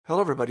Hello,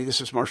 everybody. This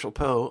is Marshall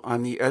Poe.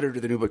 I'm the editor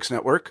of the New Books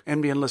Network.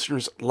 NBN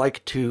listeners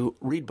like to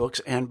read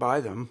books and buy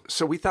them.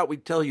 So we thought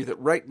we'd tell you that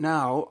right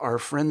now, our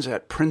friends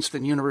at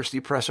Princeton University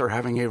Press are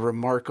having a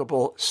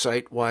remarkable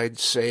site-wide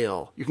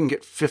sale. You can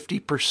get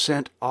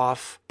 50%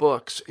 off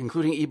books,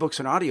 including ebooks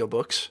and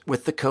audiobooks,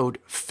 with the code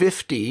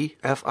 50,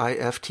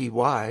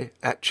 F-I-F-T-Y,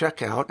 at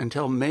checkout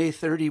until May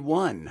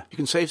 31. You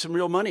can save some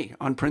real money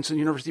on Princeton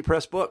University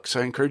Press books.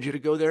 I encourage you to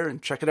go there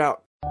and check it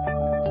out.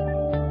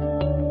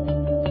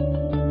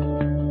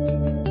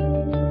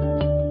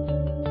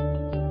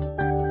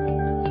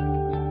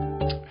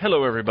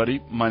 Hello,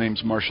 everybody. My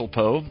name's Marshall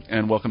Poe,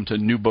 and welcome to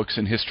New Books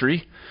in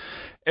History.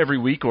 Every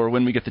week, or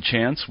when we get the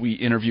chance, we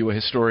interview a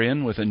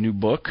historian with a new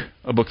book,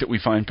 a book that we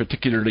find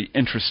particularly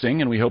interesting,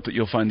 and we hope that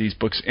you'll find these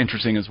books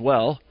interesting as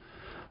well.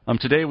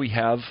 Today we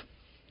have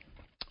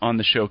on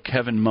the show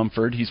Kevin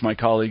Mumford. He's my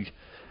colleague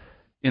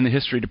in the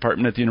history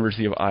department at the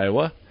University of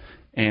Iowa,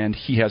 and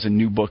he has a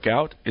new book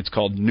out. It's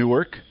called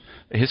Newark,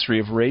 A History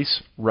of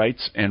Race,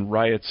 Rights, and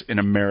Riots in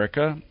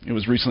America. It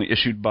was recently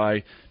issued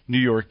by New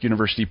York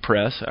University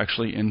Press,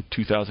 actually in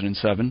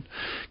 2007.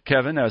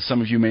 Kevin, as some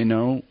of you may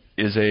know,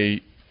 is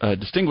a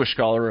distinguished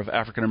scholar of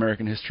African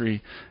American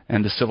history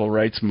and the civil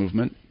rights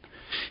movement.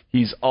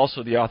 He's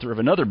also the author of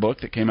another book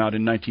that came out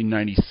in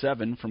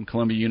 1997 from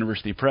Columbia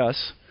University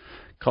Press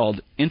called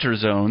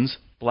Interzones,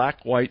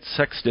 Black-White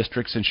Sex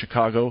Districts in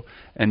Chicago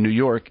and New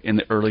York in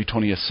the Early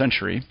 20th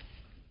Century.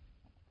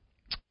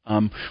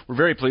 We're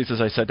very pleased,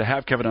 as I said, to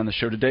have Kevin on the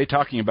show today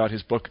talking about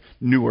his book,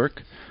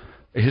 Newark,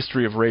 A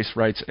History of Race,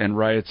 Rights, and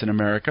Riots in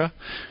America.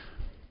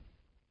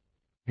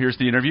 Here's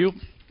the interview.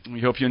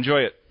 We hope you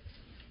enjoy it.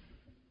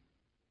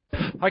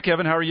 Hi,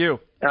 Kevin. How are you?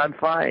 I'm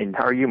fine.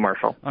 How are you,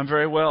 Marshall? I'm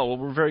very well. Well,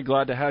 we're very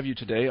glad to have you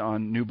today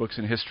on New Books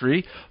in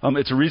History.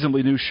 It's a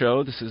reasonably new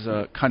show. This is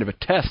a kind of a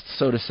test,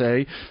 so to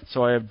say.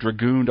 So I have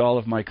dragooned all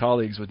of my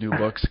colleagues with new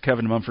books,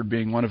 Kevin Mumford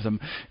being one of them,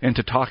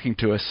 into talking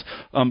to us.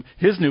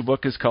 His new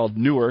book is called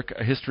Newark,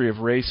 A History of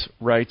Race,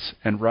 Rights,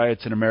 and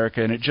Riots in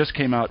America, and it just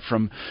came out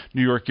from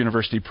New York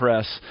University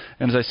Press.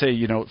 And as I say,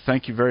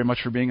 thank you very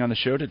much for being on the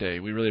show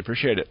today. We really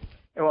appreciate it.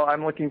 Well,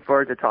 I'm looking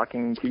forward to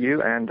talking to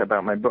you and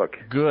about my book.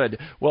 Good.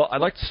 Well,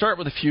 I'd like to start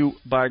with a few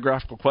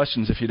biographical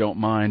questions, if you don't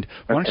mind.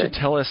 Why don't you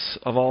tell us,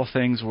 of all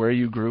things, where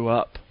you grew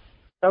up?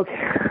 Okay.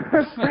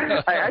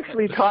 I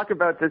actually talk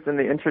about this in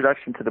the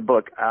introduction to the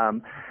book,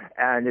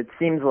 and it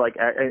seems like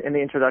in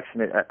the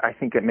introduction, I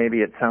think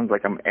it sounds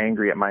like I'm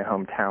angry at my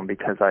hometown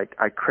because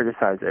I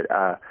criticize it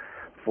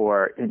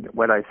for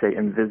what I say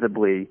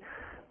invisibly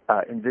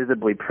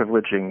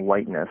privileging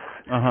whiteness.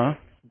 Uh-huh.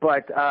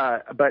 But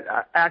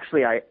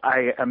actually, I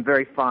am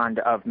very fond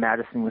of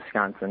Madison,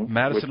 Wisconsin.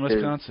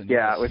 Wisconsin.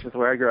 Yeah, which is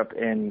where I grew up,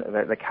 in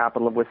the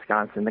capital of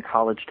Wisconsin, the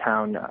college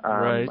town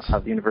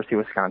of the University of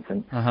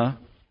Wisconsin. Uh-huh.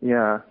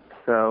 Yeah.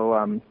 So.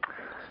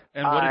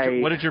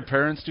 And what did your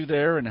parents do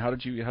there, and how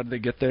did they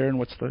get there,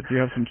 and do you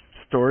have some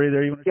story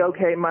there you want to share?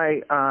 Okay,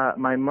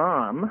 my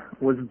mom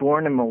was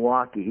born in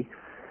Milwaukee.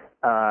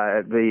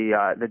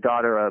 The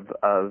daughter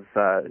of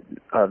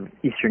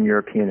Eastern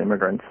European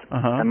immigrants,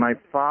 and my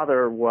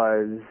father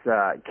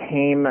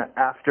came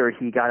after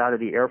he got out of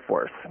the Air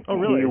Force. Oh,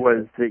 really? He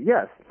was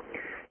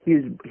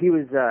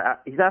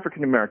he's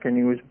African American.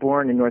 He was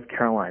born in North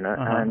Carolina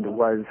and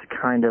was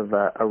kind of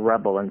a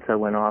rebel, and so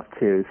went off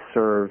to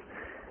serve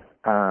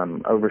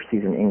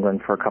overseas in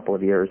England for a couple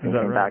of years, and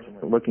came back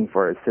looking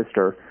for his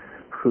sister,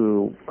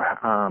 who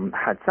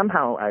had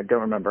somehow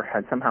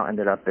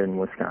ended up in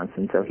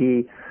Wisconsin. So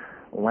he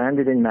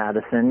landed in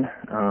Madison,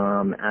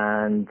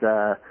 and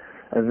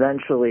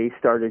eventually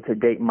started to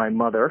date my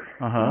mother,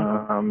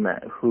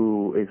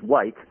 who is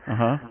white.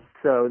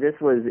 So this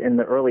was in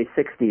the early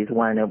 60s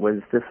when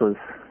this was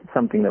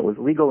something that was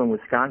legal in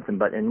Wisconsin,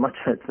 but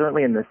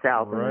certainly in the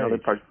South and in other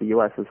parts of the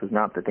U.S., this was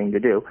not the thing to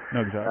do.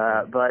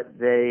 Exactly. But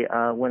they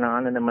went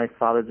on, and then my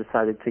father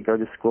decided to go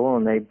to school,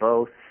 and they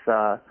both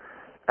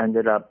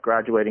ended up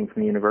graduating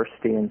from the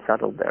university and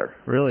settled there.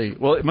 Really?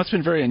 Well, it must have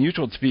been very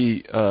unusual to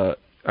be,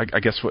 I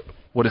guess,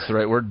 what is the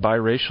right word,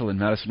 biracial in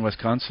Madison,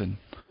 Wisconsin.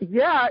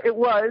 Yeah, it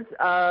was.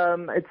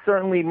 It's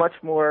certainly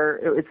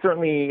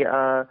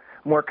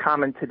more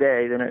common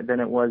today than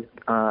it was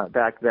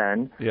back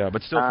then. Yeah,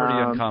 but still pretty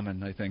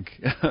uncommon, I think.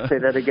 Say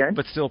that again?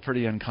 But still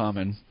pretty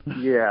uncommon.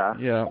 Yeah.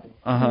 Yeah.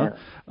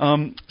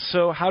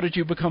 So where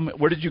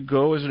did you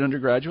go as an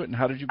undergraduate, and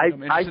how did you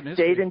become interested in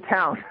history? I stayed in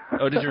town.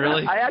 Oh, did you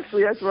really?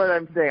 That's what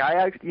I'm saying.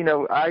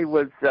 I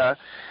was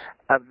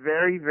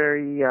very,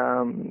 very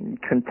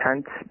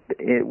content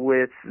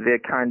with the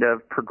kind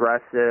of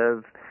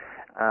progressive.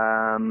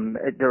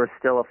 There was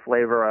still a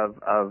flavor of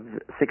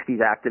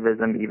 60s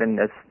activism, even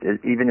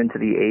into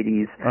the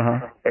 80s.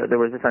 There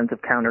was a sense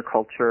of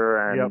counterculture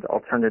and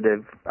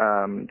alternative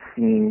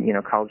scene,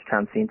 college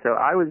town scene. So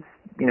I was,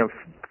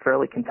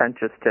 fairly content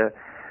just to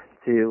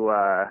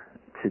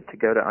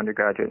go to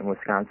undergraduate in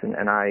Wisconsin,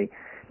 and I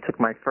took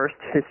my first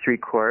history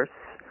course.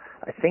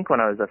 I think when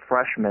I was a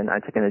freshman, I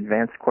took an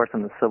advanced course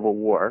on the Civil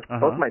War.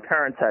 Both my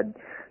parents had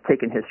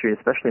taken history,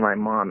 especially my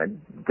mom, had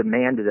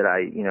demanded that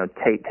I,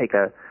 take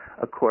a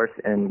a course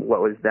in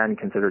what was then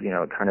considered,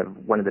 kind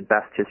of one of the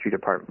best history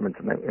departments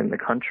in the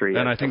country.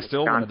 And I think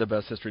still one of the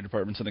best history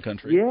departments in the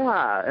country.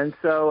 Yeah, and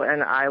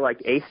I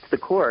aced the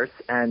course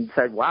and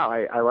said, wow,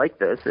 I like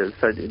this. The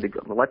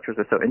lectures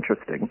are so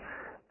interesting.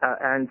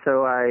 And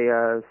so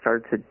I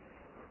started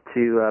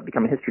to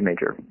become a history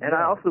major. And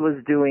I also was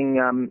doing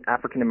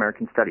African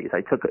American studies. I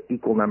took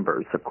equal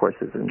numbers of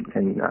courses in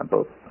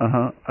both.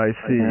 I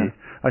see.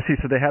 I see.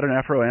 So they had an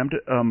Afro-Am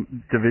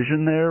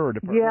division there, or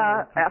department?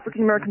 Yeah,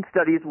 African American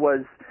studies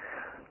was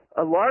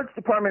a large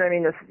department. I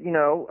mean,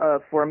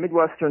 for a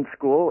Midwestern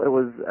school, it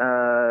was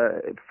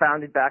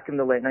founded back in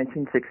the late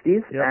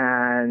 1960s,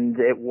 and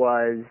it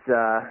was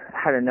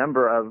had a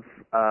number of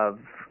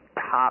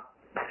top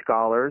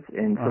scholars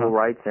in civil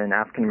rights and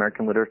African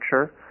American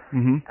literature.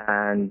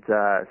 And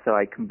so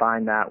I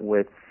combined that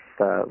with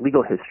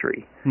legal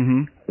history.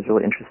 I was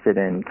really interested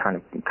in kind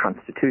of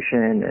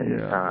Constitution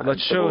and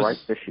civil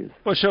rights issues.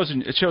 Well,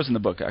 it shows in the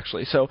book,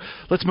 actually. So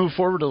let's move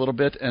forward a little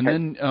bit, and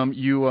then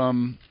you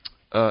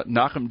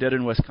knock 'em dead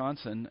in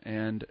Wisconsin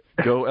and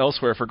go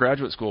elsewhere for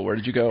graduate school. Where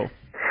did you go?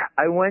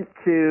 I went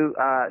to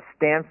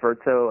Stanford,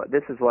 so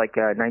this is like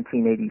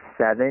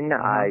 1987.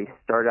 I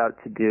started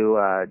out to do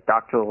a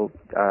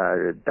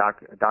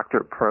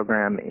doctorate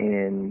program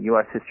in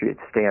U.S. history at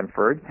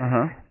Stanford.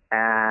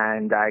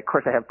 And, of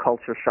course, I have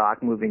culture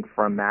shock moving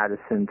from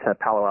Madison to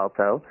Palo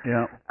Alto.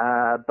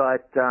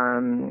 But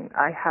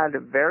I had a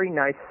very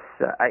nice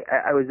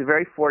I was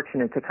very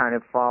fortunate to kind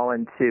of fall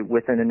into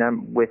with a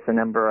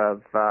number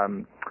of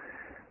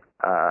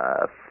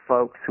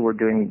folks who were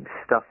doing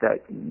stuff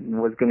that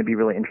was going to be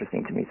really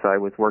interesting to me. So I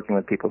was working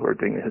with people who were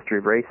doing the history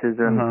of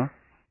racism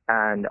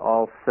and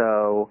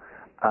also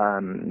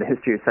the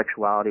history of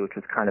sexuality, which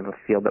was kind of a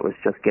field that was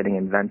just getting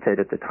invented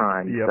at the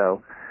time.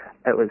 So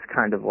it was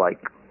kind of like,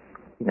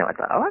 I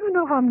thought, I don't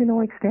know how I'm going to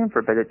like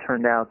Stanford, but it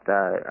turned out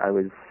that I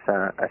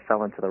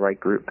fell into the right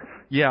group.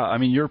 Yeah, I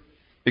mean, your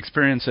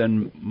experience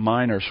and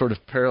mine are sort of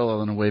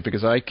parallel in a way,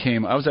 because I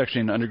was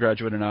actually an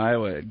undergraduate in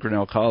Iowa at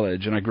Grinnell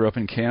College, and I grew up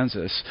in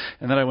Kansas,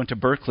 and then I went to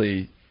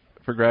Berkeley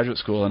for graduate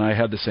school, and I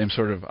had the same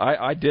sort of,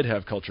 I did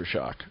have culture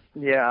shock.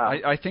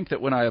 I think that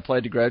when I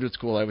applied to graduate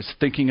school, I was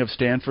thinking of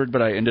Stanford,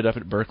 but I ended up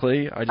at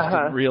Berkeley. I just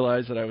didn't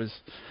realize that I was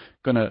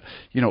going to,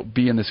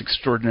 be in this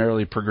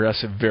extraordinarily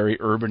progressive, very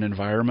urban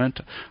environment.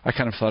 I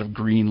kind of thought of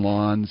green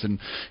lawns and,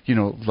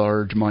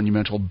 large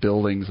monumental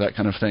buildings, that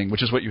kind of thing,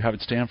 which is what you have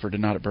at Stanford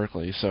and not at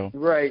Berkeley. So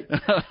right.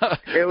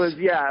 It was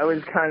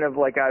kind of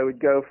like I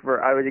would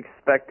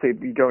expect to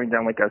be going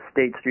down like a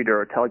State Street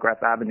or a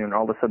Telegraph Avenue, and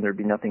all of a sudden there'd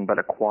be nothing but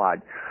a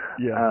quad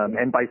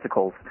and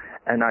bicycles.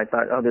 And I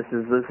thought, this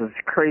is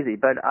crazy.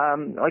 But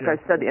I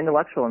said, the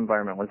intellectual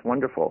environment was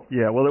wonderful.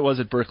 Yeah, well, it was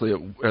at Berkeley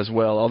as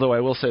well. Although I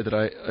will say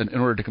that in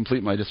order to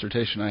complete my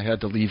dissertation, I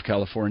had to leave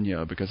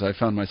California because I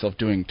found myself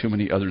doing too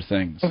many other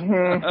things.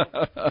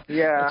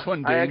 Yeah, that's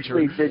one danger. I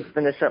actually did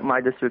finish up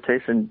my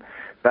dissertation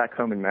back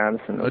home in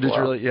Madison. Oh, did you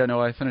really? Yeah, no,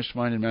 I finished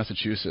mine in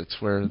Massachusetts,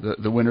 where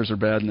the winters are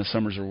bad and the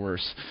summers are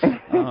worse,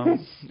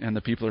 and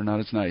the people are not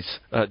as nice.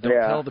 Don't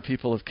tell the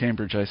people of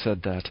Cambridge I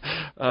said that.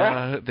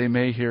 They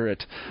may hear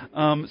it.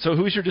 So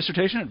who's your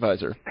dissertation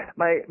advisor?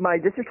 My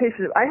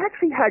dissertation, I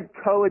actually had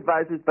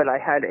co-advisors, but I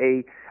had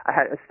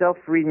Estelle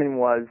Friedman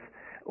was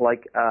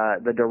like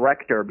the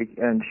director,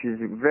 and she's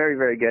very,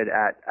 very good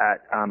at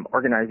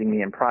organizing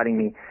me and prodding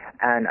me.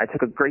 And I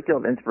took a great deal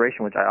of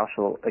inspiration, which I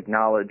also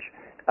acknowledge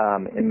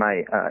in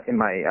my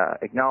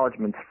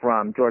acknowledgments,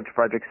 from George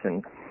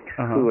Fredrickson,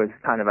 who was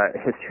kind of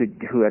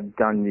who had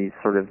done these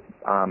sort of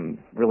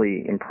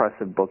really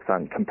impressive books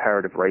on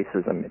comparative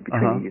racism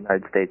between the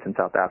United States and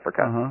South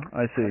Africa.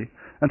 I see.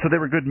 And so they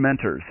were good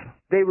mentors.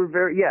 They were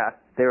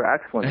they were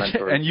excellent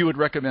mentors. And you would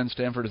recommend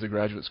Stanford as a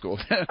graduate school?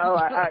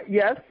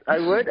 Yes, I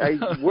would. I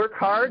work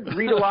hard,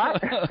 read a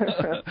lot.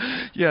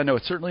 Yeah, no,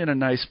 it's certainly in a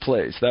nice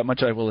place. That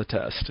much I will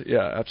attest.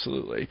 Yeah,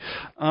 absolutely.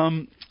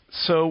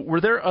 So were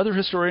there other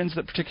historians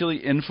that particularly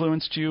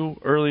influenced you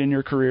early in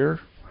your career?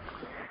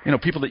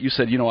 People that you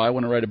said, I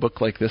want to write a book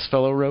like this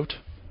fellow wrote?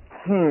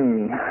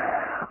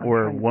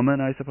 Or a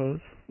woman, I suppose?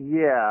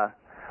 Yeah.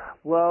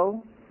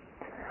 Well,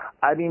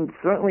 I mean,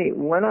 certainly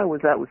when I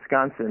was at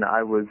Wisconsin,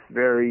 I was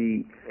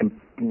very, I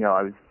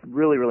was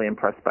really, really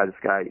impressed by this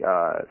guy,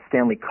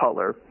 Stanley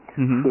Cutler,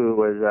 who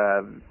was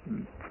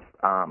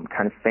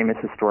kind of famous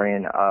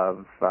historian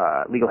of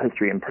legal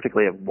history, and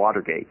particularly of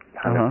Watergate.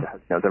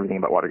 Knows everything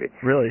about Watergate.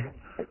 Really?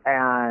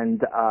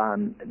 And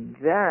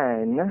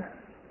then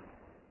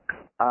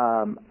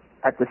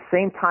at the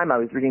same time, I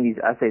was reading these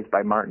essays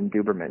by Martin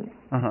Duberman,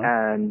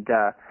 and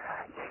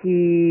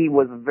he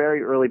was a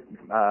very early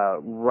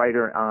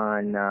writer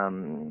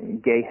on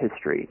gay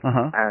history,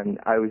 and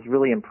I was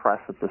really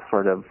impressed with the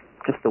sort of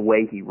just the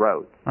way he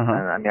wrote. And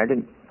I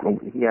mean,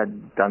 he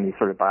had done these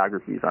sort of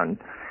biographies on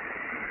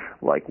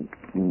like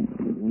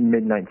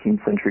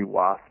mid-19th century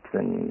WASPs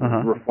and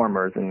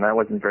reformers, and that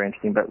wasn't very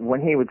interesting. But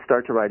when he would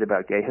start to write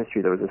about gay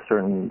history, there was a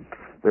certain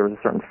there was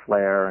a certain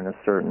flair and a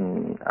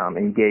certain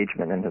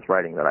engagement in his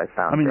writing that I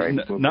found very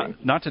moving.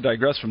 Not to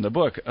digress from the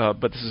book,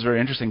 but this is very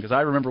interesting because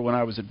I remember when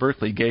I was at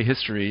Berkeley, gay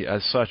history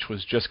as such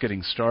was just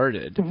getting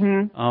started.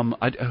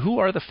 Mm-hmm. Who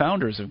are the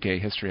founders of gay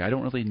history? I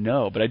don't really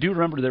know, but I do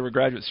remember there were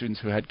graduate students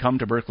who had come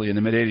to Berkeley in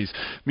the mid-'80s.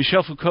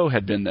 Michel Foucault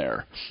had been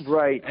there.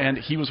 Right. And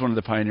he was one of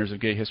the pioneers of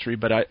gay history,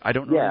 but I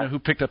don't really know who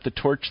picked up the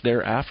torch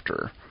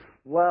thereafter.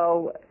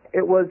 Well,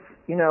 it was,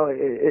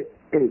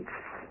 it's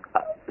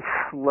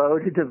slow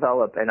to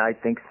develop, and I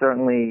think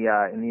certainly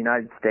in the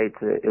United States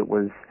it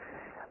was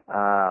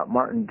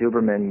Martin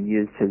Duberman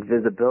used his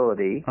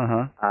visibility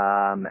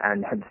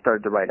and had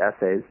started to write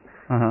essays,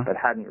 but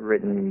hadn't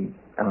written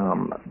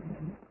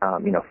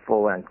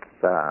full-length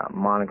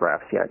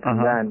monographs yet. And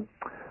then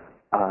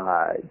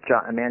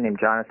a man named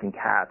Jonathan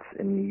Katz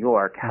in New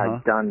York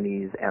had done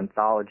these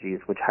anthologies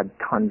which had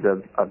tons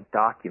of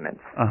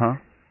documents.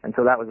 And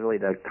so that was really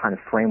the kind of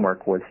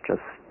framework, was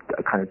just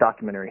kind of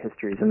documentary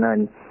histories. And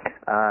then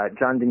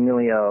John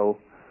D'Amelio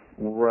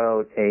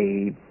wrote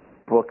a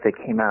book that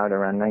came out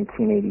around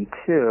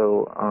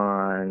 1982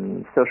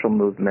 on social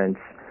movements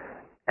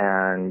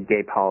and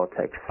gay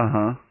politics.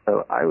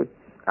 So I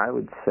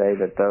would say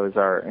that those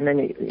are, and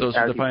then those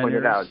as are the you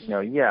pioneers? pointed out,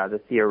 the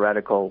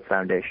theoretical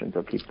foundations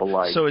of people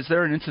like. So is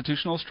there an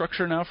institutional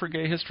structure now for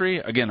gay history?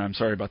 Again, I'm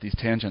sorry about these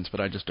tangents, but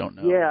I just don't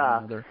know.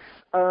 Yeah.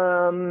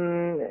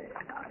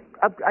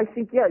 I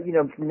think,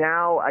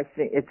 now I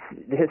think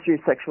the history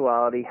of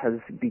sexuality has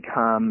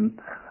become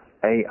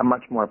a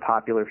much more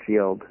popular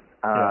field.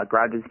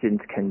 Graduate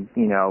students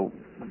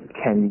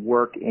can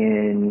work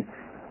in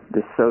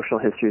the social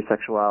history of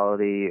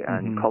sexuality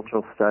and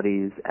cultural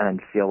studies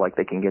and feel like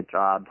they can get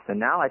jobs. So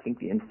now I think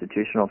the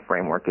institutional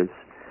framework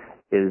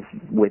is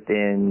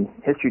within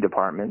history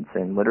departments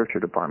and literature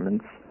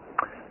departments.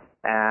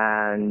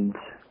 And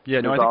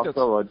there's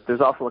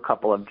also a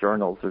couple of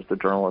journals. There's the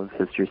Journal of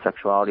History of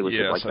Sexuality, which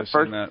is like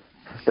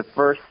the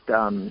first.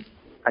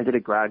 I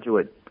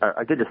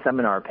did a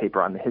seminar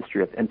paper on the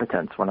history of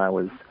impotence when I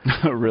was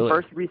really? The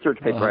first research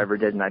paper I ever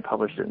did, and I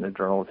published it in the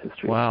Journal of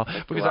History. Wow!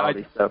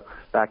 Because so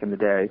back in the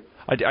day.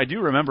 I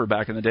do remember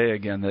back in the day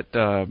again that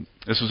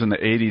this was in the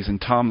 80s, and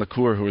Tom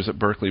LaCour, who was at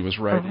Berkeley, was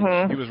writing.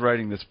 He was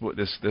writing this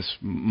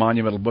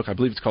monumental book. I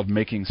believe it's called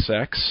Making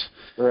Sex.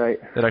 Right.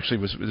 That actually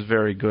was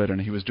very good,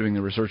 and he was doing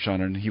the research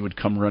on it. And he would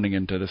come running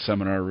into the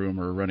seminar room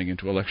or running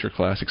into a lecture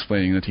class,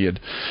 explaining that he had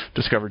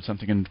discovered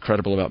something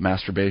incredible about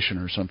masturbation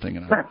or something.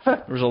 And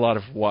there was a lot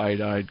of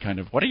wide-eyed kind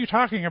of, "What are you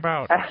talking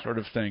about?" sort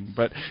of thing.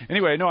 But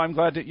anyway, no, I'm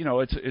glad that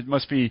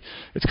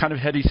it's kind of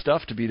heady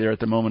stuff to be there at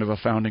the moment of a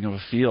founding of a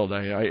field.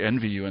 I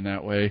envy you in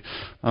that way.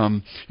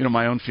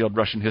 My own field,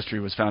 Russian history,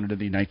 was founded in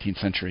the 19th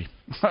century.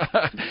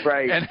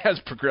 Right. And has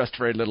progressed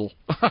very little.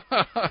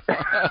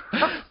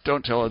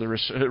 Don't tell other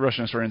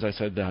Russian historians I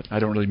said that. I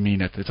don't really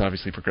mean it. It's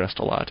obviously progressed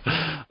a lot.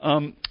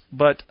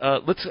 But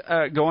let's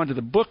go on to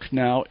the book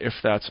now, if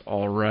that's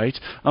all right.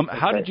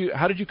 How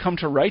did you come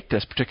to write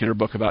this particular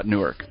book about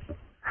Newark?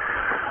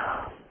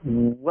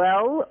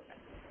 Well,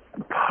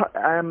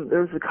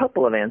 there's a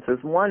couple of answers.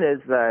 One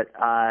is that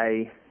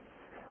I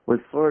was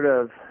sort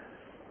of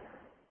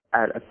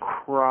at a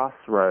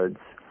crossroads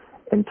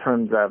in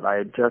terms of I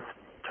had just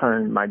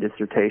turned my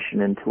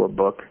dissertation into a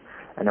book,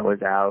 and it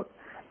was out,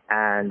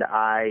 and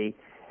I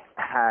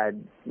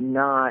had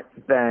not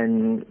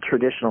been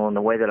traditional in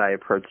the way that I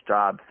approached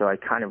jobs, so I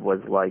kind of was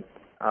like,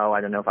 oh,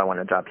 I don't know if I want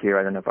a job here,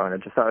 I don't know if I want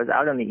to just, so I was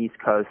out on the East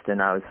Coast,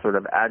 and I was sort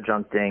of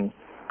adjuncting,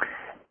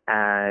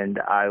 and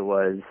I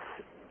was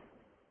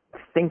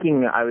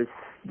thinking,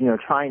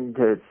 trying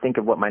to think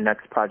of what my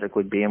next project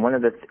would be, and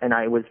and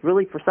I was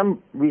really, for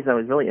some reason, I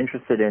was really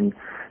interested in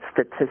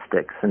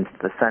statistics and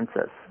the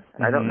census.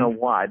 And I don't know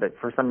why, but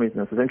for some reason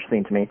this was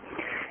interesting to me.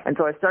 And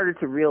so I started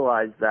to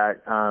realize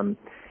that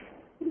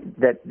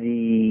that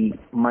the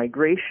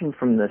migration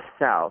from the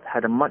South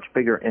had a much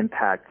bigger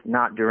impact,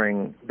 not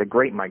during the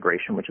Great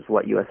Migration, which is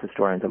what U.S.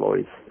 historians have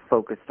always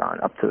focused on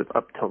up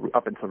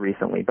until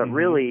recently, but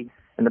really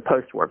in the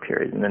post-war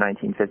period, in the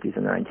 1950s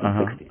and the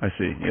 1960s. I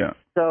see, yeah.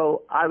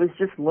 So I was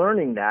just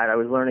learning that. I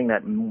was learning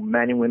that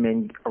men and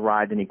women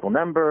arrived in equal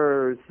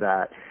numbers,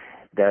 that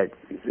the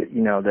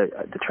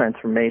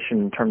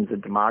transformation in terms of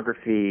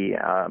demography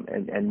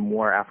and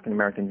more African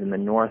Americans in the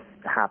North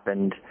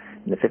happened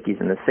in the 50s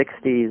and the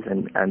 60s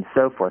and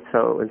so forth.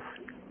 So it was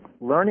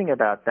learning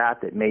about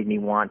that made me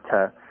want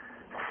to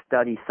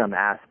study some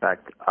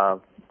aspect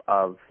of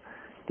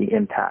the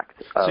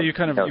impact. So you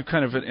kind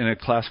of in a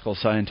classical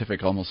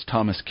scientific, almost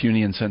Thomas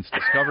Kuhnian sense,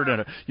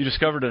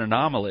 discovered an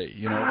anomaly.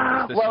 It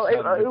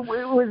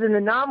was an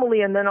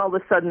anomaly, and then all of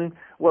a sudden,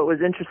 what was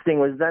interesting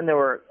was then there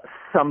were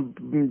some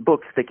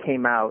books that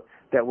came out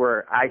that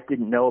I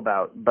didn't know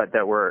about, but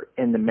that were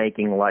in the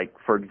making. Like,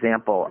 for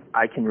example,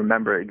 I can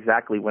remember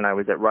exactly when I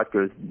was at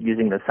Rutgers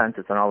using the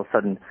census, and all of a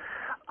sudden,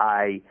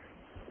 I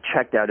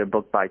checked out a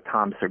book by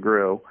Thomas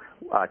Segru,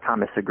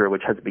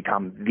 which has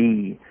become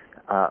the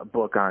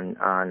book on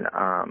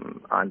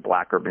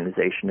black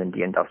urbanization and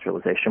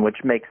deindustrialization,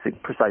 which makes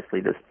it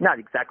precisely this, not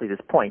exactly this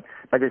point,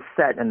 but it's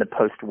set in the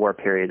post-war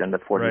period in the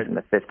 40s and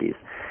the 50s.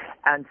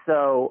 And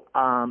so,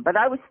 but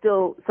I was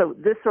still, so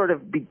this sort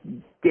of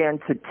began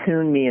to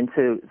tune me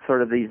into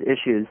sort of these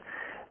issues.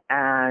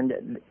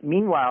 And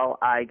meanwhile,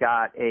 I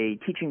got a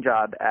teaching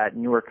job at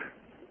Newark,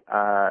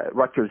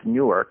 Rutgers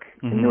Newark,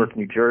 in Newark,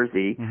 New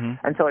Jersey.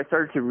 And so I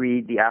started to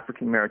read the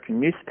African American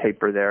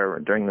newspaper there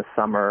during the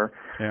summer.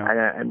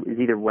 And it was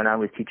either when I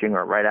was teaching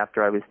or right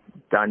after I was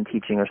done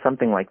teaching or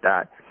something like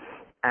that.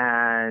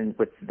 And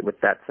with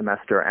that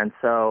semester. And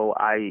so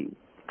I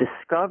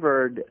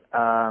discovered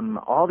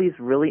all these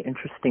really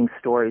interesting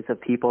stories of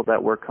people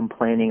that were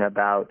complaining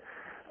about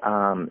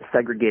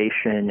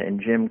segregation and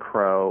Jim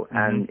Crow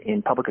and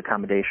in public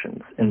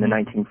accommodations in the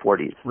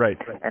 1940s. Right.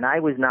 And I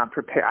was not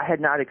prepared. I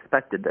had not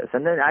expected this.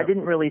 And then I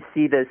didn't really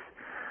see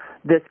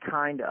this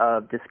kind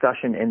of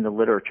discussion in the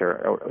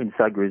literature or in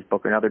Sadhguru's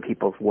book or in other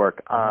people's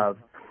work of,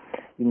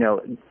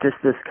 just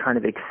this kind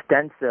of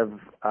extensive,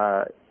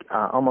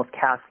 almost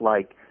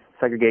caste-like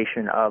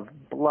segregation of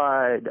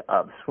blood,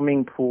 of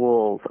swimming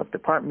pools, of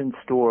department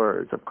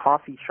stores, of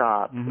coffee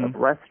shops, of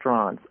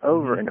restaurants,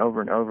 over and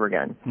over and over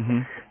again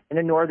in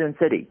a northern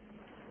city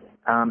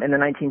in the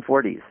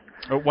 1940s.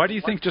 Why do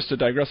you think, just to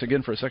digress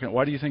again for a second,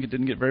 why do you think it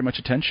didn't get very much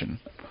attention?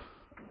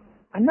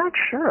 I'm not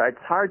sure. It's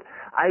hard.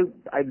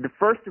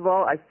 First of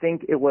all, I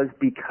think it was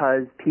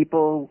because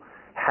people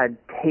had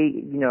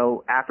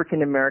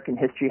African American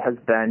history has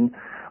been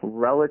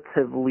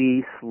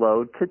relatively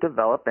slow to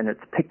develop, and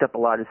it's picked up a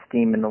lot of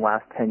steam in the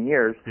last 10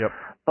 years.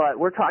 But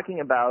we're talking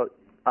about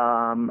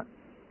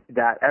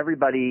that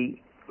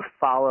everybody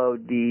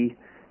followed the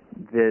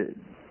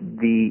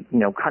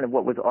kind of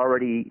what was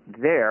already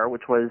there,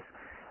 which was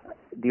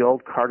the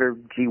old Carter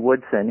G.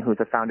 Woodson, who's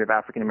a founder of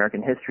African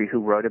American history, who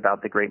wrote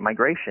about the Great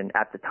Migration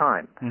at the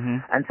time.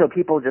 And so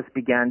people just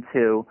began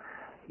to,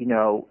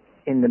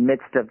 in the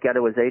midst of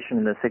ghettoization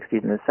in the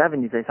 60s and the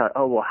 70s, they thought,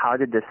 oh, well, how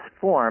did this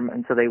form?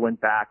 And so they went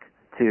back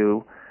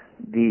to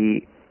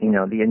the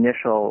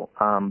initial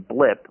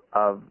blip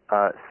of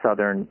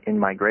Southern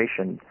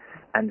in-migration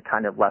and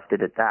kind of left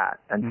it at that.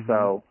 And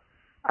so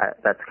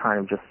that's kind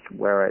of just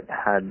where it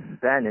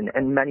had been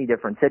in many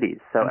different cities.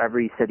 So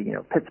every city,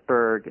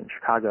 Pittsburgh and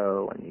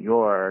Chicago and New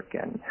York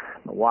and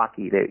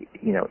Milwaukee,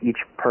 each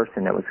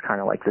person, it was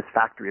kind of like this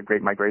factory of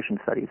great migration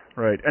studies.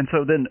 Right. And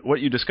so then what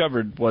you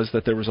discovered was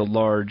that there was a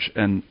large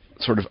and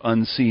sort of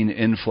unseen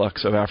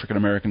influx of African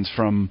Americans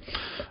from,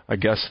 I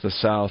guess, the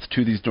South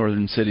to these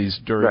northern cities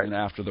during and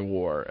after the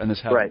war. And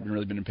this hadn't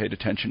really been paid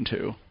attention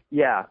to.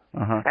 Yeah.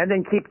 And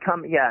then keep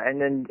coming,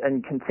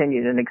 and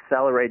continued and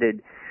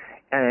accelerated.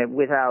 And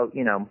without,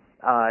 in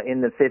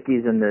the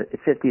 50s and the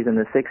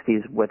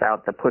 60s,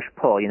 without the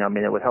push-pull,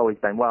 it would always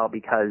been,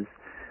 because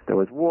there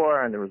was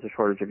war and there was a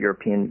shortage of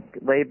European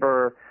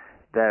labor,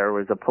 there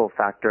was a pull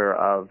factor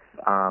of,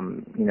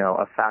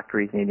 of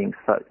factories needing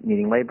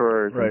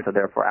laborers, and so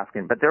therefore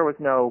African. But there was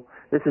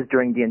this is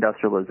during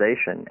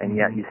deindustrialization, and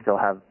yet you still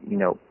have,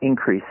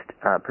 increased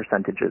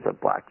percentages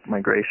of black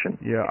migration.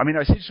 Yeah,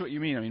 I see what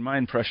you mean. My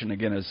impression,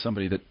 again, as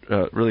somebody that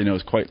really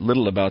knows quite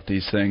little about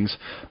these things,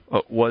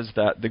 was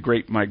that the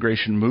Great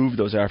Migration moved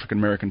those African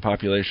American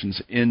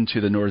populations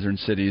into the northern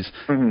cities,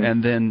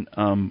 and then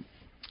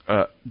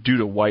due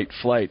to white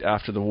flight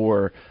after the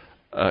war,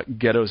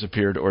 ghettos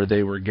appeared, or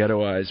they were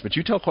ghettoized. But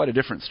you tell quite a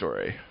different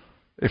story,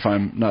 if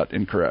I'm not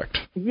incorrect.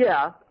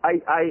 Yeah,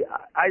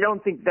 I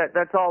don't think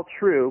that's all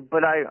true,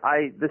 but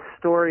the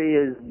story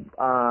is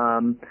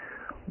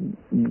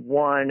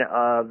one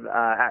of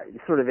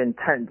sort of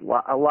intent,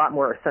 a lot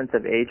more sense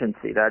of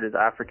agency. That is,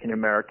 African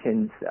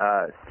Americans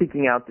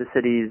seeking out the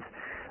cities,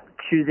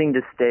 choosing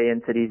to stay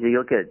in cities.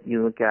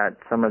 You look at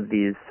some of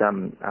these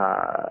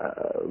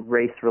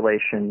race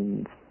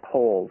relations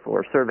polls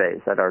or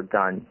surveys that are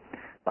done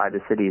by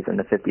the cities in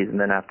the 50s and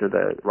then after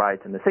the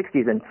riots in the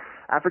 60s. And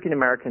African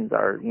Americans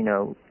are,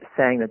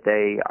 saying that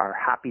they are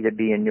happy to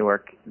be in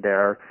Newark.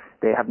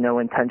 They have no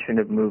intention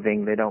of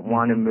moving. They don't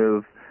want to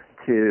move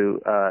to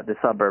the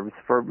suburbs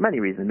for many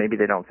reasons. Maybe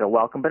they don't feel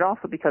welcome, but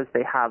also because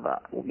they have a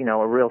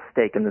real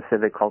stake in the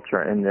civic culture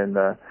and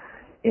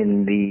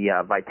in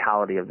the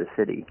vitality of the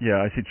city.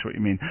 Yeah, I see what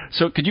you mean.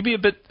 So could you be a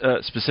bit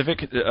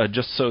specific,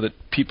 just so that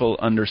people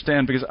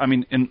understand? Because,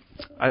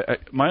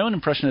 my own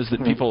impression is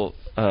that people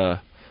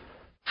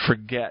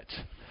forget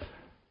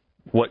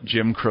what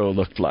Jim Crow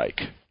looked like.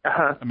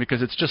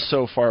 Because it's just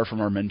so far from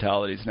our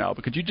mentalities now.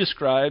 But could you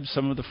describe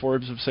some of the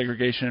forms of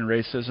segregation and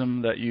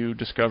racism that you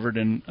discovered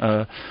in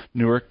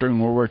Newark during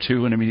World War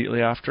II and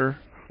immediately after?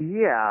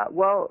 Yeah,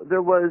 well,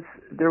 there was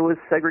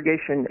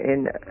segregation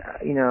in,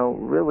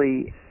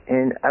 really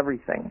in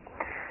everything.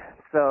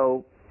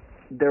 So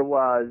there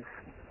was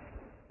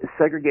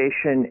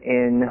segregation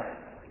in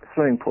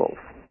swimming pools.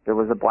 There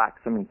was a black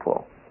swimming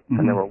pool,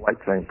 and there were white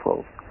swimming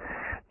pools.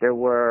 There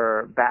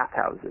were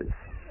bathhouses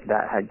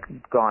that had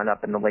gone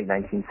up in the late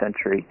 19th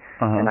century,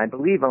 and I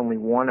believe only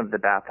one of the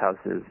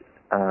bathhouses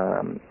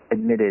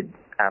admitted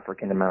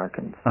African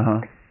Americans.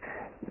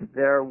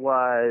 There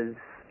was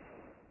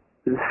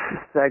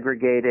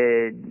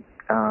segregated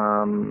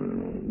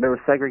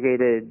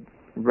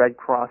Red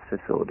Cross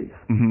facilities.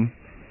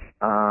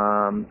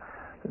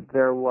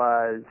 There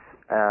was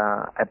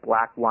a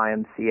black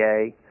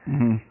YMCA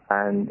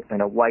and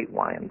a white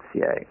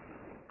YMCA.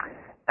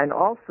 And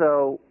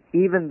also,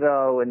 even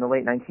though in the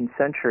late 19th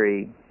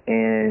century,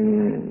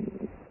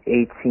 in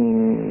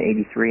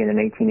 1883 and in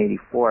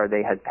 1884,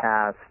 they had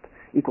passed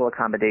equal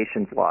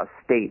accommodations laws,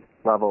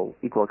 state-level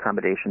equal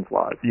accommodations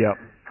laws,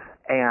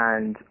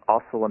 and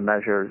also a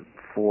measure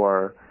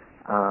for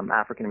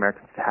African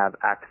Americans to have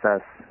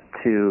access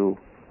to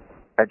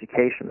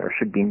education. There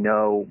should be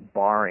no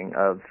barring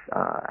of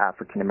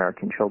African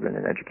American children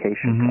in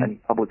education to any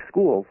public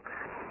schools.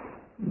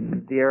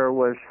 There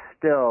was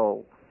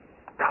still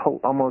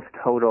almost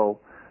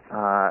total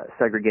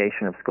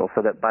segregation of schools,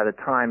 so that by the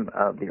time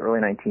of the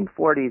early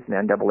 1940s, the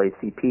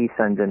NAACP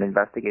sends in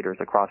investigators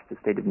across the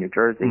state of New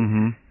Jersey,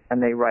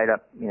 and they write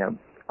up,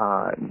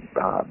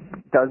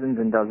 dozens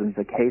and dozens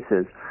of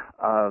cases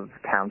of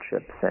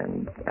townships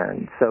and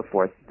so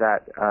forth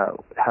that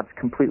have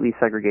completely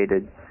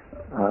segregated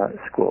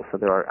schools. So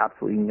there are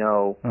absolutely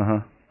no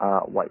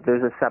white.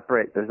 There's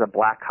a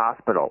black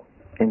hospital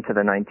into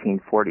the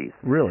 1940s.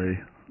 Really?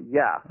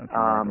 Yeah.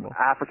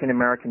 African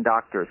American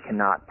doctors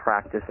cannot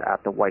practice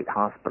at the white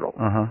hospital.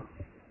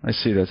 I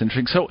see. That's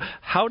interesting. So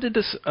how did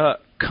this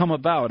come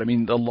about? I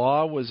mean, the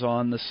law was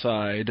on the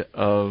side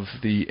of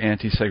the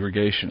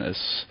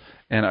anti-segregationists,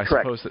 and I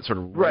suppose that sort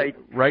of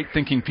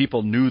right-thinking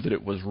people knew that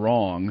it was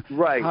wrong.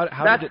 Right.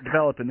 How did it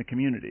develop in the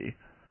community?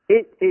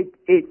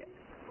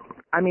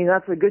 I mean,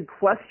 that's a good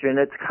question.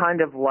 It's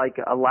kind of like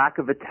a lack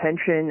of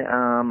attention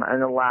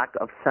and a lack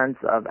of sense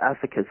of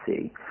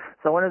efficacy.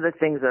 So one of the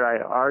things that I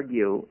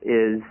argue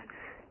is,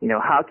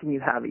 how can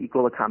you have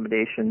equal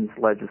accommodations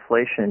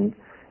legislation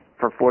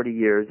for 40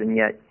 years and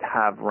yet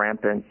have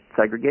rampant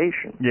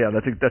segregation? Yeah,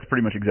 that's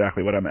pretty much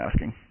exactly what I'm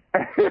asking.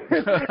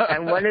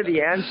 And one of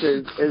the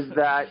answers is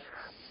that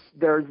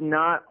there's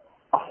not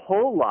a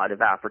whole lot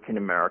of African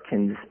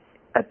Americans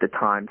at the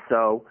time.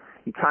 So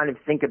you kind of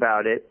think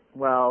about it,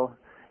 well,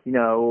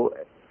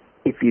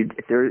 if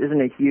there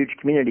isn't a huge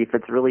community, if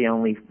it's really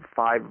only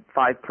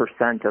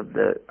 5% of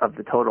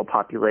the total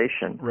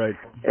population,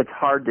 it's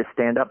hard to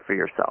stand up for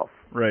yourself.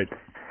 Right.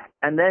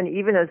 And then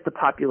even as the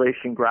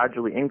population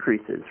gradually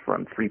increases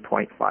from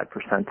 3.5%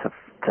 to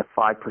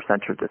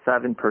 5% or to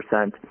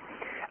 7%,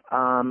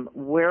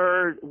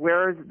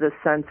 where's the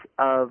sense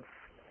of,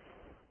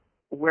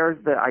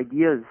 where's the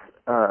ideas,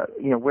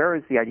 where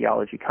is the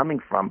ideology coming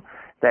from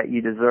that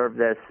you deserve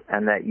this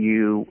and that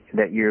you're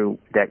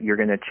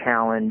going to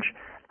challenge,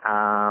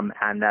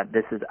 and that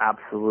this is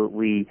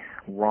absolutely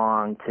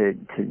wrong to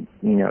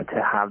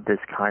have this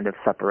kind of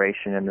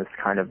separation and this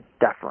kind of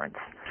deference.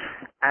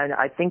 And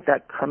I think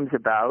that comes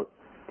about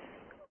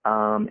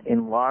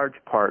in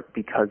large part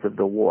because of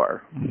the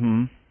war,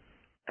 and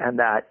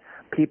that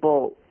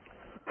people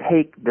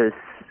take this,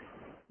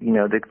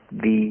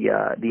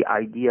 the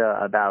idea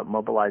about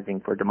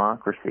mobilizing for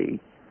democracy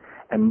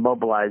and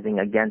mobilizing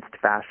against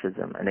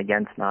fascism and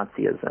against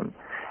Nazism.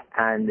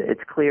 And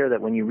it's clear that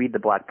when you read the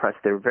black press,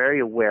 they're very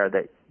aware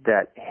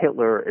that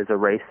Hitler is a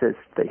racist,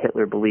 that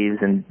Hitler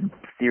believes in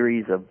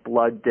theories of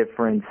blood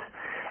difference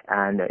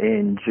and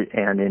in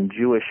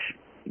Jewish,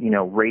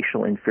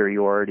 racial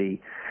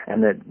inferiority,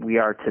 and that we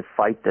are to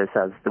fight this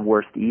as the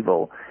worst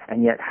evil.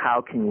 And yet, how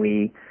can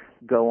we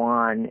go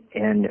on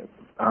and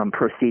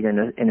proceed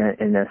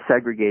in a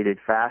segregated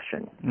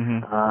fashion?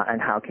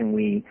 And how can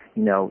we,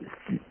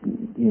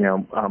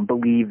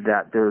 believe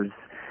that there's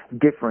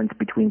difference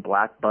between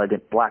black blood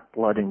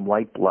and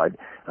white blood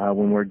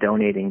when we're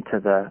donating to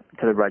the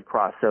Red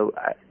Cross? So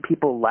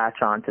people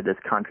latch on to this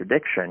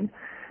contradiction,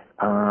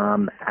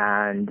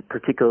 and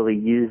particularly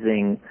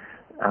using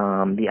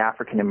the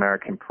African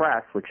American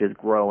press, which is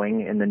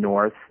growing in the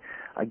North,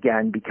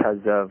 again because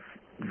of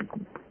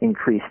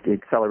increased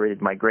accelerated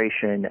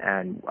migration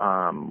and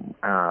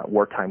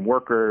wartime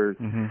workers,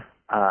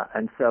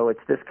 and so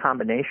it's this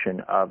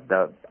combination of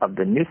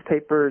the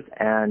newspapers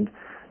and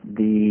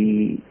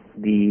the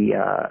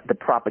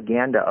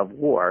propaganda of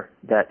war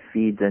that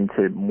feeds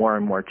into more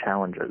and more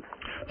challenges.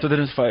 So then,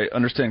 if I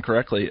understand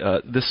correctly,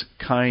 this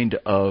kind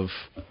of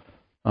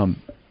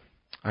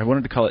I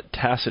wanted to call it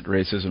tacit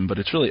racism, but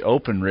it's really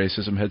open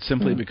racism, had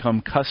simply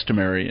become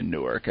customary in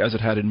Newark, as it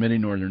had in many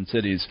northern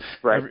cities.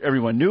 Right.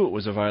 Everyone knew it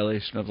was a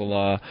violation of the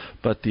law,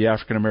 but the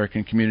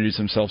African-American communities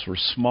themselves were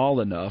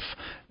small enough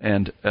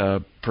and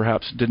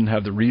perhaps didn't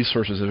have the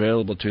resources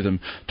available to them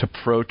to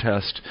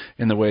protest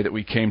in the way that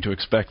we came to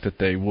expect that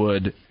they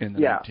would in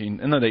the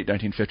late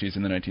 1950s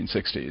and the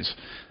 1960s. Is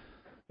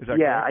that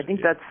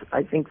correct?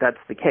 I think that's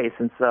the case.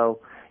 And so,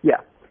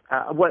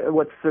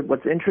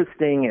 what's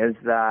interesting is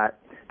that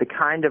the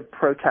kind of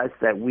protests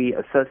that we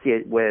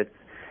associate with,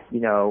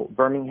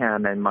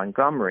 Birmingham and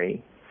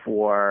Montgomery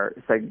for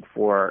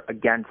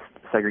against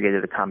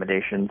segregated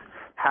accommodations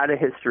had a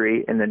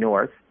history in the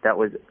North that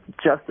was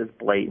just as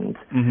blatant.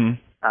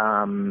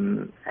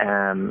 Was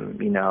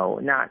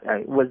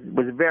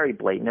very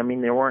blatant. I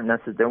mean, there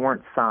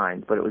weren't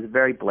signs, but it was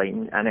very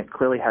blatant, and it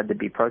clearly had to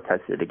be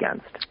protested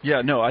against.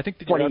 Yeah, no, I think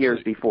that 20 years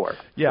before.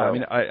 Yeah,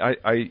 so.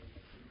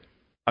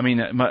 I mean, I mean,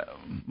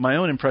 my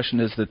own impression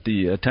is that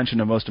the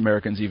attention of most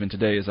Americans even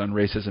today is on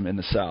racism in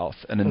the South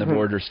and in the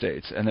border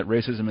states, and that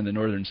racism in the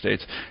northern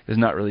states is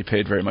not really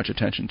paid very much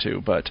attention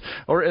to.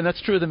 And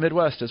that's true of the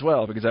Midwest as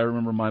well, because I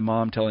remember my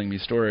mom telling me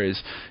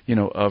stories,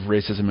 of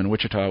racism in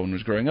Wichita when I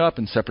was growing up,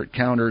 and separate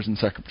counters and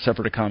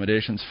separate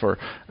accommodations for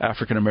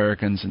African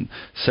Americans and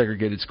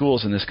segregated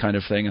schools and this kind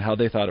of thing, and how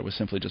they thought it was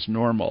simply just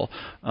normal.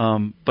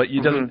 But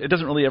it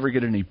doesn't really ever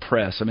get any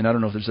press. I mean, I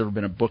don't know if there's ever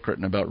been a book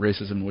written about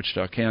racism in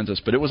Wichita,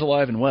 Kansas, but it was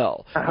alive and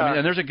well. I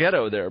mean, and there's a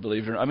ghetto there,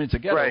 believe it or not. I mean, it's a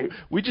ghetto. Right.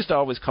 We just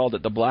always called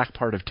it the black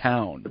part of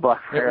town. We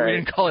Right.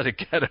 didn't call it a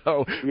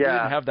ghetto. Yeah. We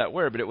didn't have that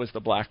word, but it was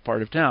the black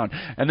part of town.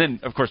 And then,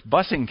 of course,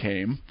 busing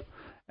came,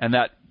 and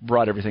that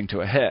brought everything to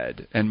a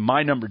head. And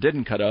my number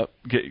didn't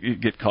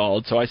get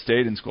called, so I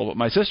stayed in school, but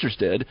my sisters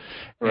did.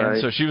 Right.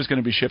 And so she was going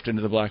to be shipped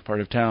into the black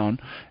part of town,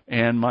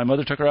 and my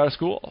mother took her out of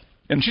school.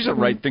 And she's a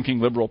right-thinking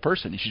liberal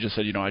person. She just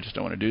said, I just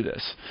don't want to do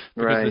this.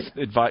 Because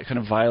it kind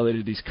of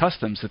violated these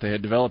customs that they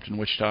had developed in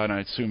Wichita, and I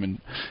assume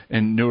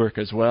in Newark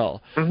as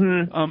well.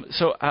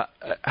 So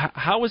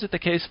how was it the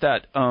case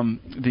that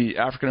the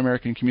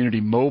African-American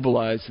community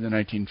mobilized in the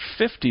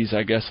 1950s,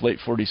 I guess, late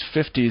 40s,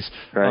 50s,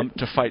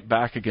 to fight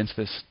back against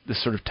this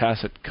sort of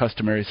tacit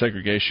customary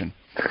segregation?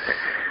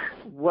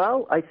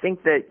 Well, I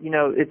think that,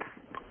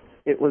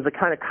 it was a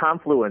kind of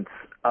confluence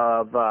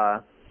of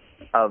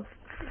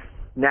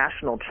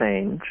national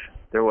change.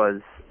 There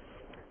was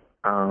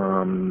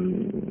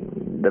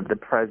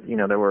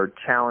there were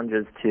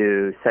challenges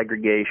to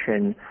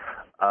segregation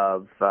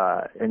of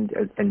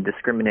and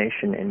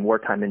discrimination in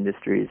wartime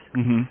industries.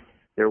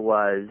 There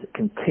was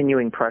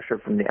continuing pressure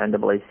from the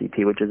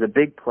NAACP, which is a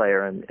big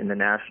player in the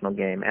national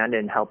game and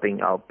in helping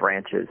out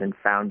branches and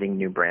founding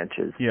new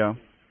branches. Yeah.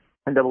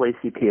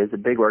 NAACP is a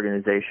big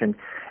organization,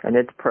 and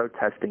it's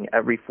protesting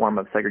every form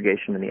of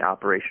segregation in the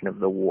operation of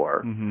the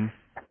war.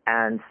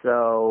 And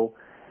so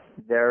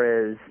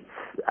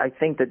I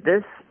think that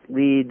this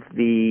leads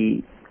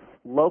the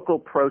local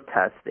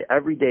protests, the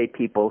everyday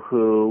people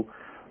who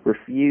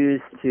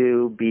refuse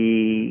to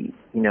be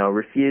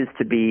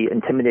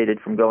intimidated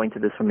from going to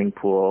the swimming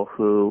pool,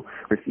 who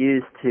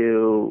refuse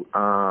to,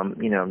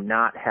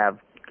 not have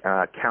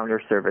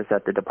counter service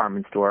at the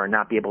department store, or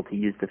not be able to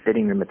use the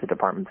fitting room at the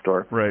department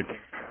store. Right.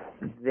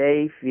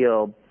 They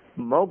feel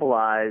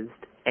mobilized,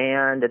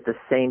 and at the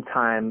same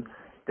time,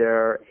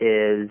 there's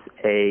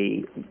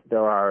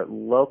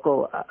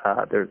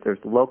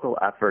local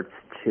efforts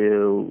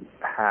to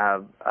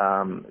have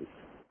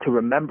to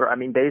remember. I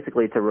mean,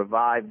 basically to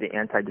revive the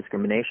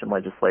anti-discrimination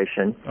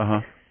legislation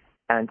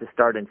and to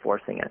start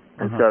enforcing it.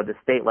 And so the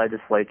state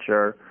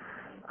legislature,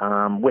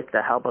 with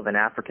the help of an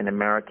African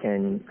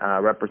American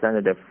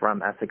representative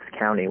from Essex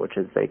County, which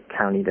is a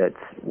county that's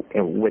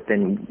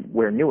within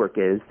where Newark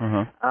is,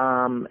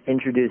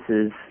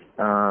 introduces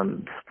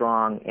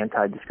strong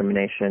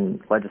anti-discrimination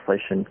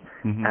legislation,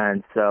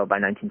 and so by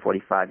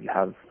 1945 you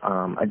have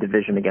a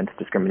division against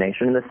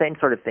discrimination, and the same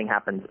sort of thing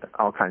happens in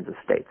all kinds of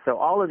states. So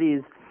all of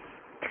these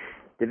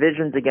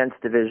divisions against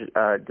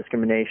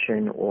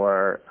discrimination,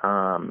 or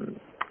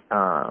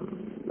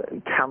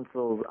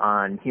councils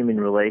on human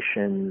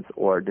relations,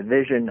 or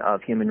division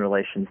of human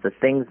relations, the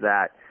things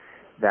that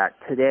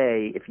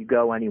today, if you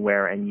go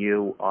anywhere and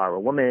you are a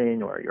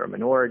woman, or you're a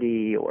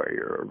minority, or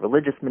you're a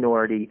religious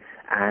minority,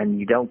 and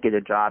you don't get a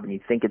job and you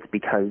think it's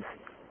because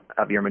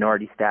of your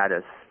minority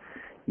status,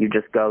 you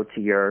just go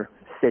to your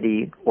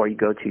city or you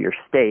go to your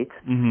state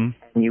and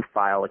you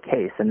file a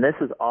case. And this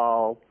is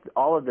all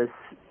of this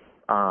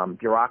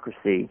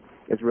bureaucracy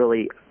is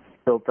really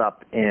built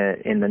up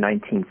in the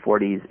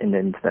 1940s and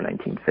into the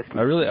 1950s.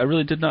 I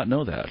really did not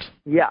know that.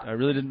 Yeah, I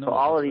really didn't know. So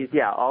all of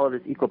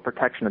this equal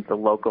protection at the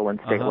local and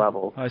state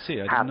level. I see. I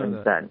didn't happens know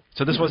that. Then.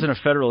 So this wasn't a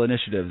federal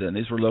initiative then.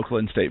 These were local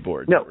and state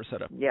boards that were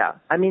set up. Yeah,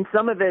 I mean,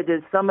 some of the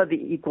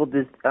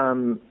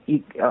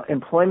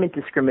employment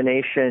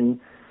discrimination.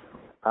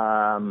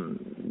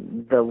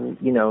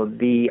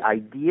 The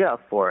idea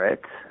for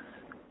it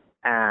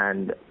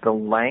and the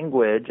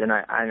language, and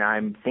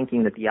I'm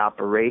thinking that the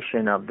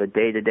operation of the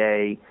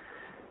day-to-day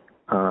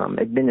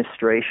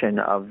administration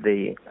of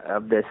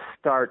this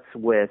starts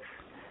with,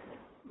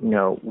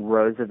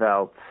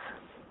 Roosevelt's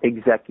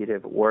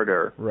executive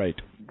order, right,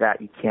 that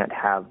you can't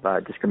have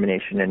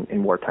discrimination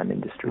in wartime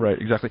industry.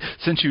 Right, exactly.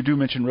 Since you do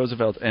mention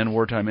Roosevelt and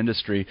wartime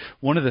industry,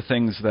 one of the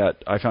things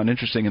that I found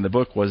interesting in the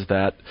book was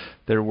that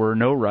there were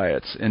no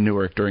riots in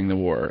Newark during the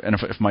war. And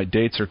if my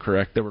dates are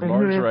correct, there were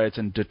large riots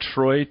in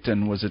Detroit,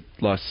 and was it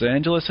Los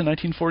Angeles in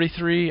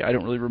 1943? I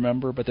don't really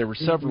remember, but there were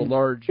several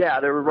large... Yeah,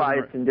 there were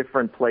riots in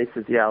different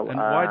places, yeah. And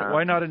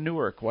why not in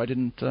Newark? Why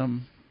didn't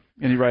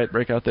any riot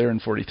break out there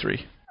in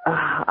 43?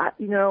 Or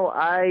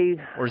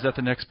is that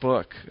the next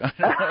book?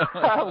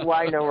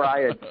 Why no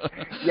riots?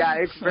 Yeah,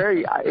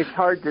 it's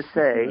hard to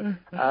say.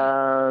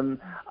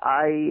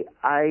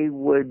 I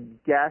would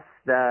guess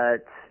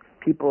that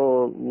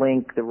people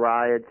link the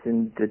riots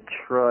in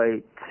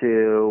Detroit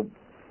to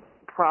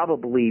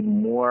probably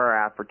more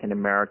African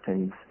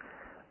Americans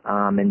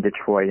in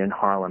Detroit and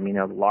Harlem,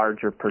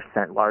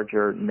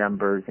 larger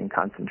numbers and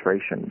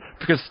concentrations.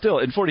 Because still,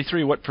 in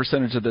 43, what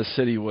percentage of the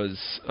city was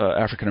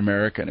African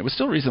American? It was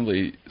still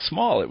reasonably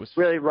small. It was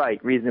really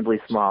reasonably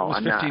small.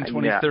 It was 15,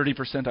 20,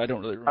 30%. I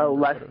don't really remember. Oh,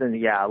 less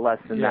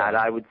than that.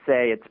 I would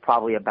say it's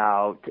probably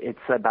about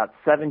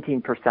 17%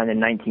 in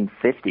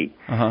 1950.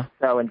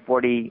 So in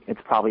 40,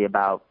 it's probably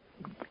about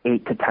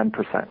 8 to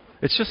 10%.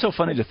 It's just so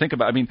funny to think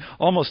about. I mean,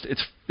 almost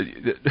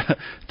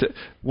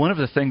one of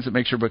the things that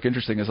makes your book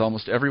interesting is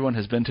almost everyone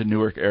has been to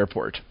Newark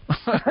Airport.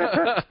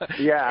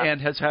 Yeah. And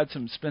has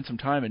spent some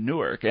time in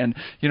Newark. And,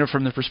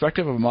 from the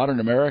perspective of modern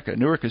America,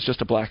 Newark is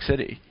just a black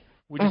city.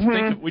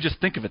 We just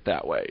think of it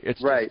that way.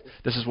 It's right.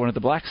 This is one of the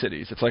black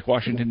cities. It's like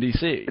Washington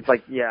D.C. It's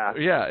like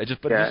it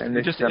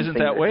just isn't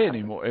that way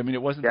anymore. I mean,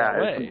 it wasn't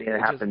that way. It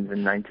happened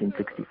in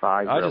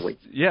 1965.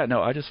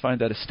 I just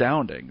find that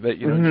astounding that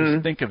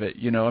just think of it.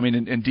 I mean,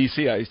 in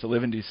D.C. I used to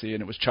live in D.C.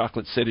 and it was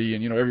Chocolate City,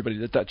 and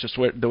everybody that's just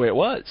the way it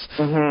was.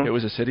 It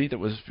was a city that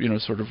was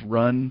sort of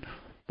run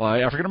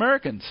by African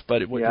Americans,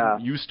 but it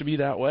used to be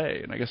that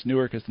way. And I guess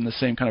Newark is in the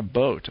same kind of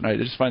boat. And I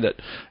just find that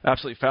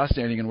absolutely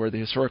fascinating, and where the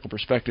historical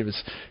perspective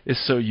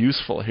is so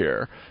useful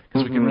here,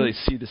 because we can really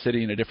see the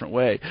city in a different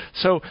way.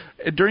 So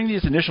during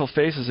these initial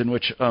phases in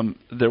which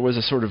there was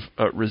a sort of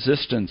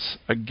resistance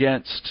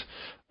against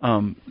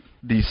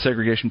these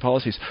segregation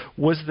policies,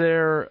 was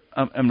there,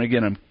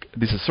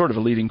 this is sort of a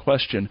leading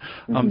question.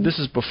 This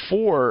is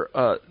before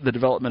the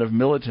development of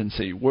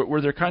militancy.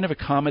 Were there kind of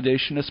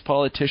accommodationist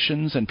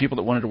politicians and people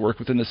that wanted to work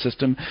within the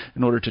system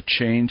in order to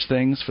change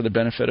things for the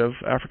benefit of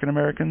African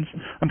Americans?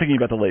 I'm thinking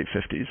about the late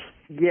 50s.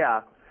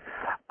 Yeah.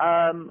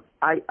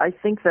 I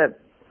think that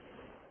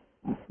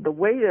the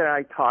way that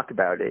I talk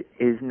about it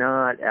is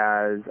not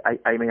as,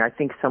 I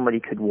think somebody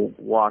could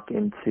walk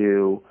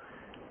into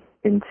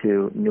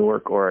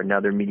Newark or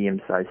another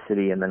medium-sized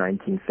city in the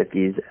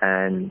 1950s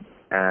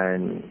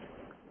and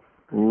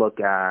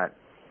look at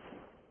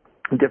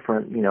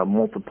different,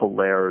 multiple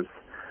layers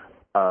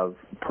of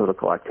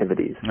political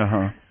activities.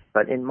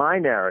 But in my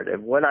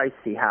narrative, what I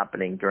see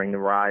happening during the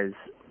rise,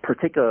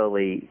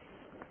 particularly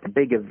the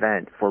big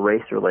event for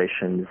race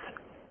relations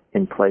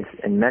in place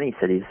in many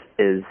cities,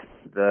 is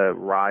the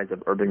rise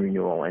of urban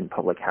renewal and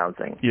public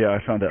housing. Yeah, I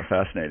found that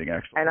fascinating,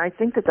 actually. And I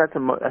think that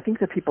I think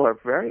that people are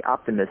very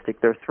optimistic.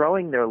 They're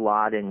throwing their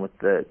lot in with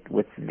the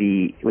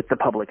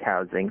public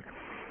housing,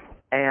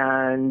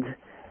 and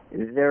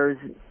there's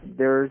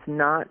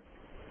not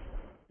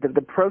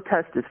the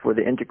protest is for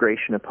the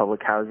integration of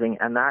public housing,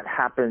 and that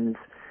happens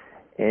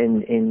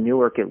in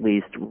Newark at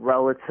least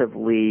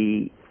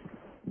relatively.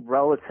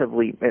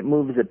 It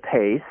moves at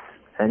pace,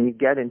 and you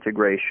get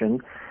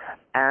integration.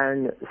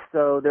 And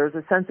so there's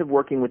a sense of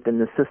working within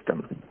the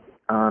system.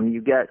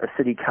 You get a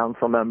city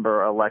council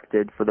member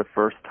elected for the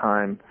first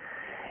time.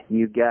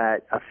 You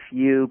get a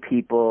few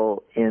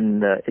people in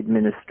the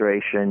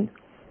administration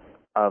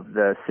of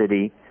the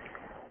city.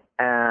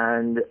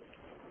 And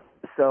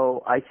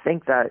so I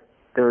think that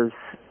there's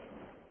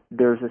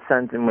a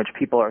sense in which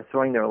people are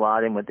throwing their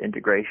lot in with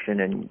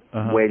integration and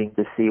waiting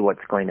to see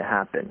what's going to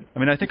happen. I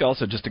mean, I think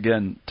also, just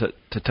again, to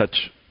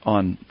touch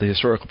on the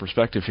historical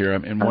perspective here,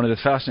 and one of the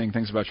fascinating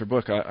things about your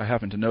book, I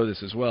happen to know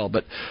this as well,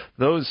 but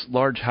those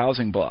large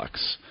housing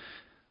blocks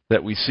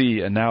that we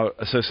see and now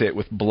associate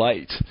with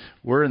blight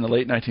were in the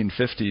late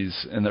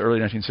 1950s and the early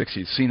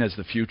 1960s seen as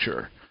the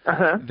future.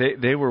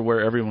 They were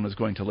where everyone was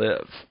going to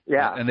live.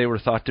 Yeah. And they were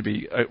thought to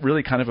be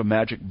really kind of a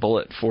magic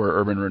bullet for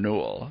urban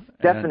renewal.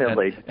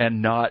 Definitely.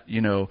 And not,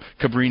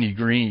 Cabrini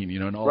Green,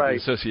 and all the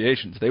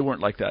associations. They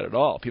weren't like that at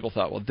all. People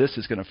thought, well, this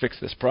is going to fix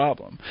this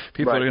problem.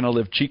 People are going to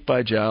live cheek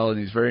by jowl in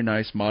these very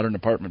nice modern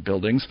apartment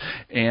buildings,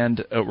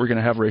 and we're going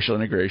to have racial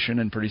integration,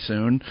 and pretty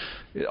soon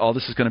all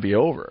this is going to be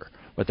over.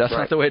 But that's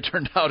not the way it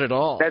turned out at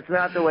all. That's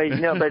not the way,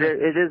 but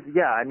it is,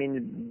 I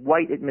mean,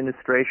 white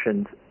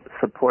administrations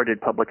supported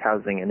public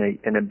housing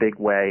in a big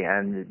way,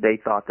 and they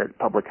thought that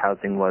public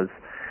housing was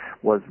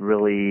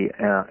really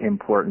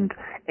important.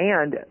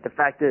 And the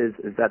fact is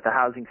that the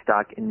housing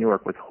stock in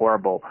Newark was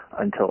horrible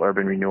until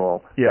urban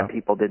renewal. Yeah.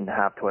 People didn't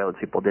have toilets,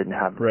 people didn't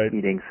have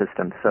heating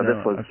systems. So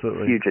this was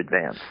a huge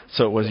advance.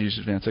 So it was a huge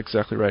advance,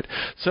 exactly right.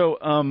 So,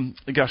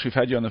 gosh, we've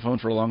had you on the phone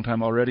for a long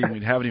time already, and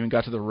we haven't even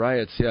got to the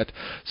riots yet.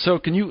 So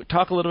can you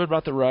talk a little bit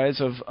about the rise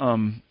of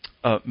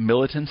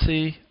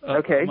militancy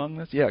among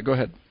this? Yeah, go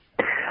ahead.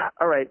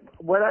 All right.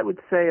 What I would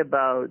say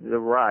about the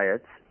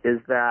riots is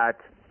that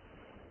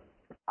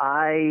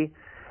I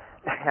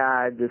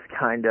had this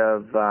kind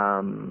of I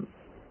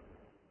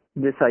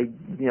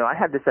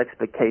had this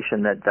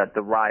expectation that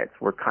the riots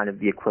were kind of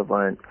the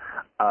equivalent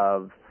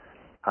of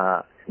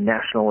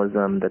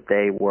nationalism, that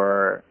they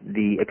were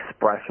the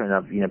expression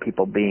of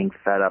people being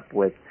fed up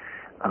with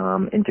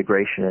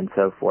integration and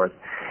so forth.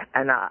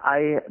 And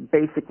I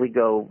basically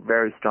go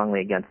very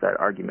strongly against that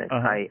argument.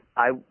 I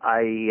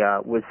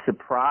was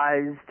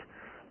surprised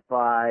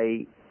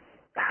by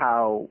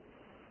how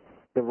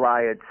the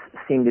riots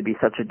seemed to be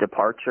such a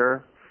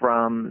departure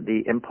from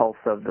the impulse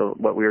of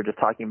what we were just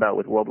talking about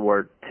with World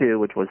War II,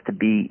 which was to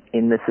be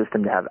in the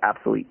system, to have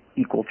absolutely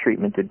equal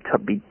treatment, to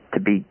be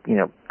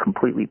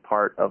completely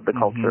part of the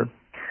culture,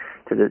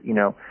 to the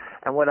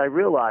And what I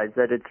realized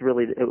that it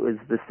was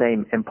the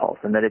same impulse,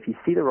 and that if you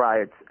see the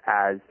riots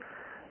as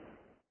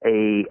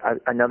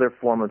another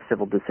form of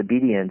civil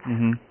disobedience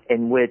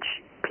in which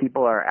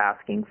people are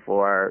asking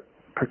for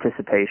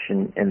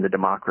participation in the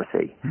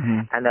democracy,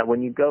 and that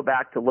when you go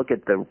back to look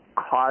at the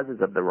causes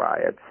of the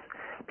riots,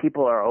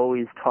 people are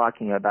always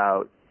talking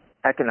about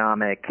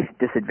economic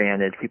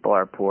disadvantage. People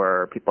are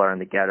poor, people are in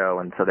the ghetto,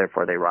 and so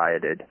therefore they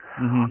rioted.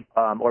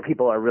 Or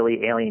people are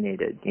really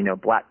alienated,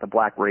 the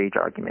black rage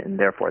argument, and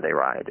therefore they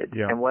rioted.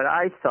 Yeah. And what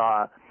I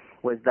saw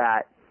was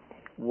that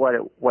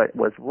what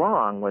was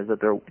wrong was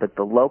that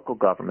the local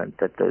government,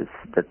 that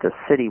the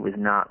city was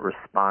not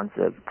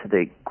responsive to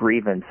the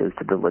grievances,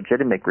 to the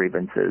legitimate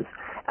grievances,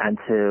 and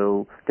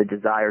to the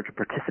desire to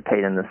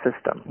participate in the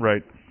system.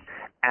 Right.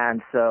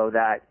 And so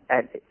that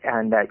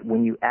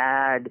when you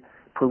add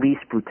police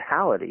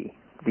brutality,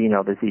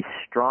 there's these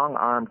strong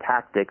arm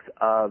tactics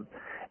of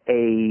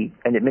an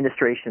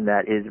administration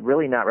that is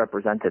really not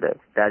representative,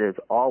 that is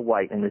all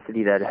white in the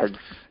city, that has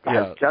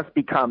just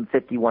become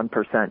 51%,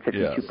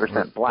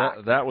 52%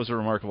 black. That was a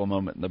remarkable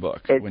moment in the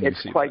book.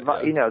 It's quite,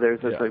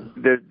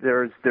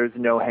 there's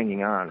no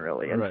hanging on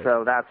really, and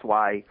so that's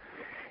why.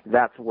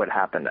 That's what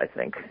happened, I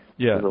think.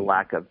 Yeah. The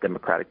lack of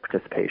democratic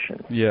participation.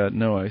 Yeah,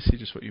 no, I see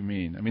just what you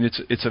mean. I mean,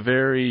 it's a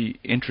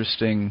very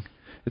interesting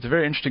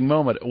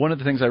moment. One of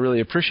the things I really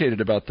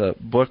appreciated about the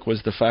book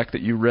was the fact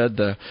that you read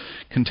the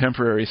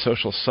contemporary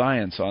social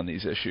science on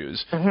these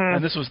issues.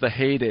 And this was the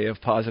heyday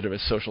of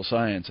positivist social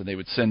science, and they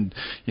would send,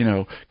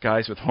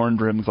 guys with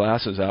horn-rimmed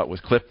glasses out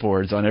with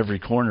clipboards on every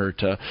corner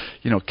to,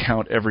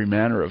 count every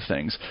manner of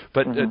things.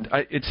 But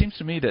it seems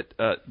to me that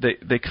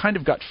they kind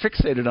of got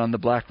fixated on the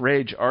black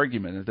rage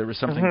argument, that there was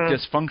something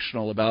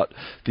dysfunctional about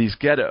these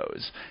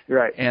ghettos.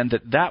 Right. And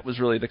that was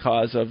really the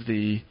cause of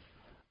the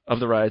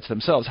riots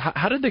themselves.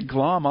 How did they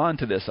glom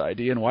onto this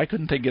idea, and why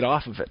couldn't they get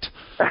off of it?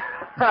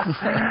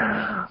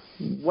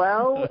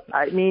 Well,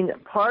 I mean,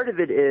 part of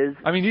it is...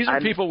 I mean, these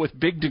are people with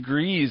big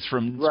degrees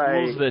from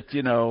schools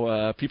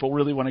that, people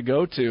really want to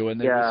go to,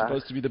 and they're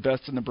supposed to be the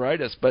best and the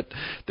brightest, but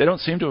they don't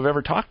seem to have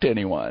ever talked to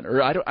anyone,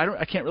 or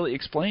I can't really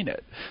explain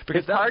it.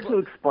 Because it's hard to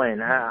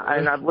explain,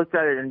 and I've looked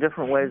at it in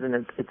different ways, and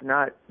it's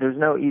not... There's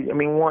no easy...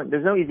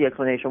 there's no easy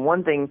explanation.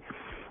 One thing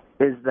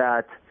is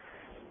that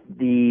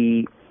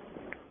the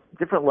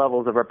different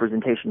levels of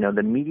representation,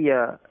 the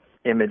media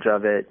image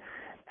of it,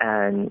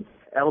 and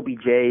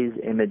LBJ's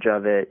image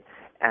of it,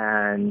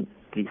 and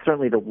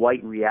certainly the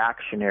white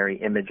reactionary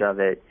image of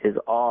it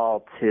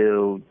all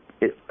serves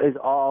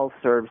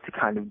to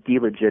kind of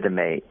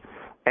delegitimate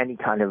any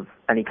kind of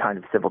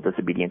civil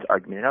disobedience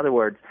argument. In other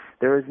words,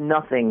 there is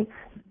nothing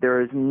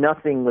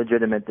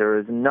legitimate, there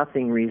is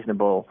nothing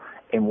reasonable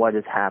in what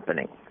is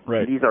happening.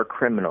 Right. These are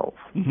criminals.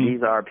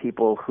 These are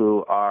people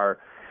who are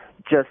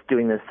just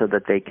doing this so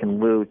that they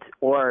can loot,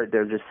 or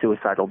they're just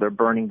suicidal. They're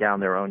burning down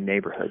their own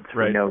neighborhoods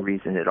for no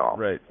reason at all.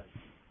 Right.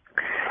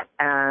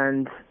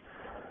 And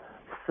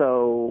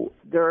so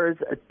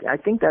I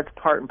think that's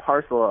part and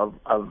parcel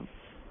of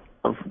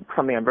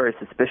something I'm very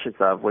suspicious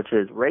of, which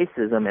is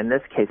racism, in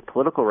this case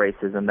political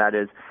racism, that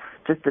is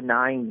just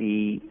denying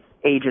the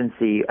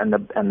agency and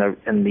the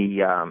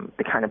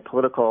kind of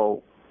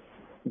political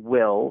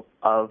will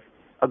of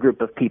a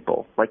group of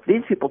people. Like,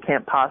 these people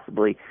can't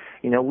possibly,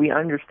 we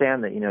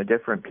understand that,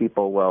 different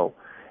people will,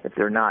 if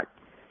they're not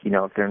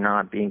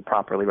being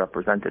properly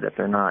represented, if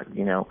they're not,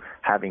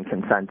 having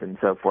consent and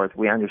so forth,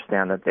 we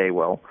understand that they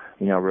will,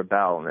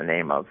 rebel in the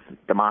name of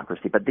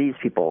democracy. But these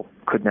people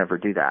could never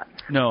do that.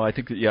 No, I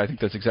think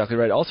that's exactly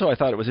right. Also, I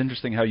thought it was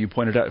interesting how you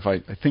pointed out,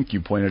 I think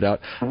you pointed out,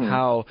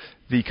 how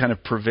the kind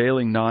of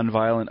prevailing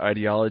nonviolent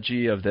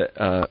ideology of the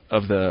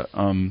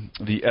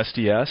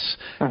SDS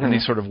and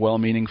these sort of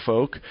well-meaning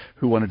folk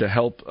who wanted to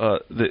help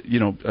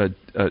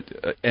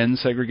end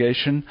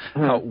segregation,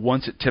 how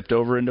once it tipped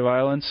over into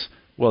violence,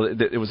 well,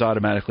 it was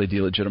automatically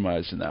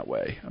delegitimized in that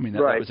way. I mean,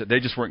 that was it. They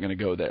just weren't going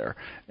to go there,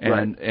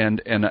 and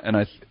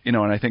I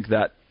think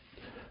that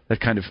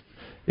kind of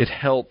it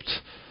helped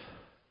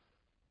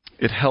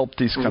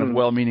these kind of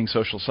well-meaning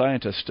social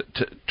scientists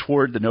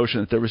toward the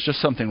notion that there was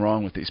just something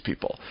wrong with these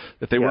people,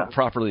 that they weren't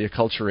properly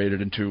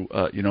acculturated into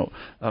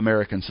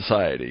American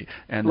society,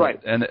 and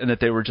that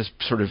they were just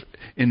sort of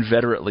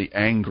inveterately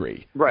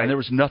angry, and there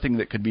was nothing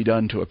that could be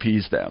done to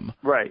appease them.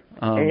 Right,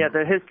 and yet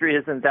the history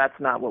isn't. That's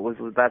not what was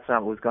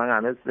going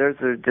on. There's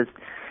just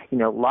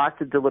lots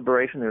of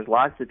deliberation. There's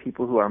lots of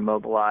people who are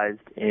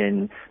mobilized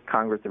in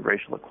Congress of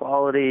Racial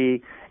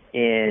Equality,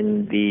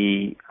 in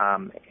the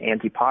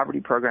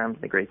anti-poverty programs,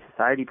 the Great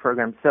Society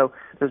programs. So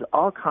there's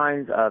all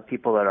kinds of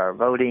people that are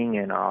voting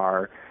and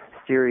are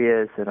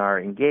serious and are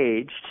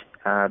engaged,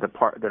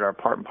 that are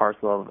part and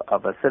parcel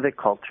of a civic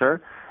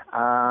culture,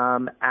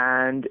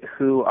 and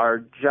who are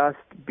just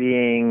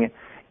being,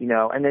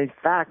 and in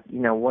fact,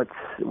 what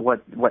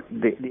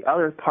the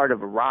other part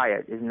of a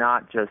riot is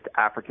not just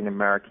African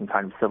American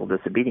kind of civil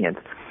disobedience.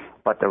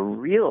 But the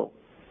real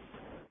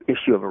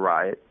issue of a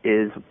riot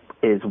is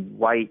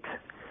white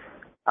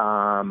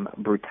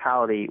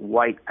brutality,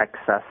 white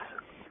excess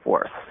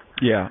force.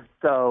 Yeah.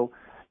 So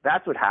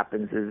that's what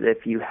happens is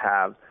if you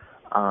have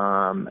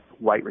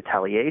white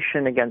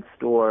retaliation against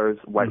stores,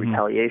 white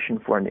retaliation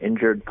for an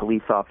injured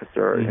police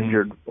officer,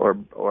 injured or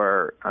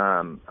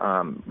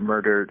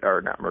murdered,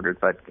 or not murdered,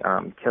 but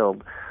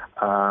killed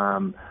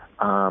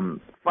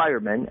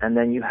firemen, and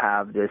then you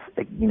have this,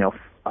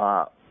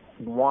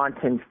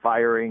 wanton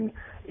firing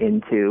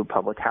into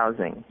public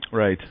housing.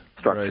 Right.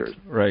 Structures.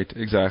 Right,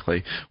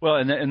 exactly. Well,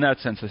 in that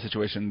sense, the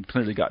situation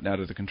clearly gotten out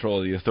of the control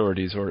of the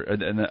authorities,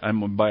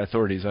 and by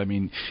authorities, I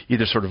mean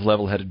either sort of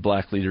level-headed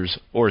black leaders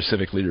or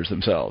civic leaders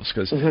themselves,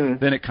 because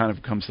then it kind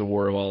of becomes the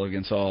war of all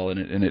against all,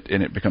 and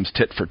it becomes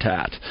tit for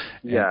tat.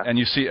 Yeah. And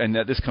you see, and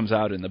this comes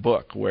out in the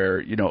book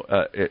where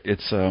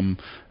it's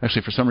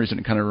actually for some reason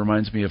it kind of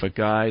reminds me of a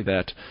guy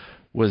that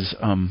was.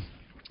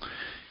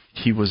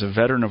 He was a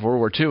veteran of World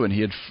War II, and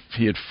he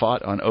had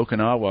fought on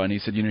Okinawa, and he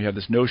said, you have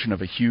this notion of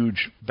a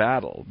huge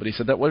battle, but he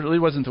said that really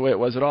wasn't the way it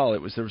was at all.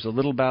 There was a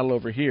little battle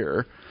over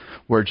here,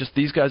 where just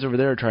these guys over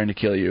there are trying to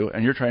kill you,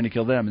 and you're trying to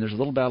kill them, and there's a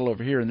little battle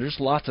over here, and there's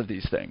lots of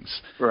these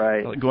things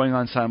going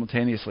on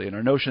simultaneously. And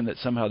our notion that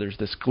somehow there's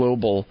this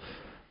global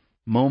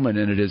moment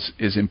and it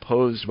is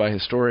imposed by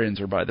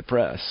historians or by the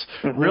press.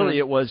 Really,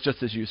 it was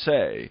just as you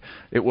say.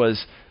 It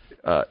was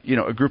a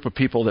group of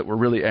people that were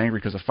really angry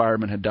because a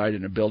fireman had died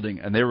in a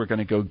building, and they were going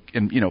to go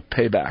and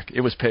payback.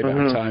 It was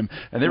payback time,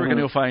 and they were going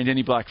to go find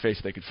any black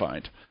face they could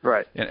find.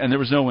 Right. And there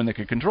was no one that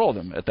could control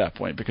them at that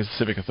point because the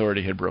civic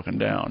authority had broken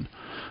down.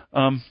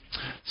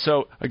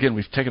 So again,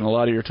 we've taken a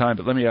lot of your time,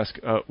 but let me ask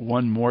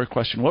one more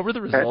question. What were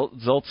the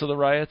results of the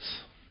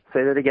riots?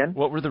 Say that again.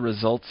 What were the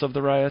results of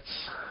the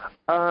riots?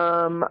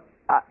 I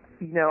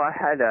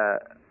had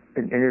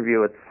an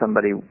interview with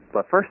somebody.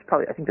 I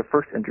think the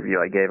first interview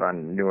I gave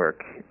on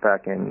Newark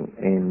back in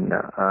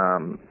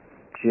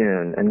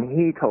June, and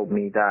he told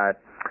me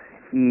that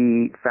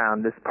he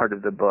found this part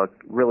of the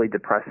book really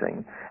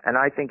depressing, and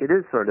I think it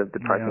is sort of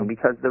depressing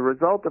because the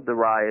result of the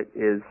riot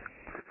is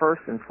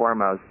first and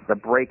foremost the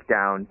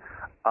breakdown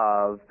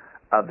of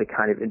the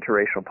kind of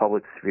interracial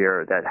public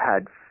sphere that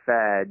had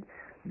fed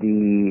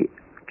the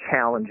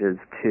challenges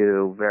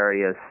to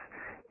various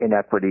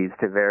inequities,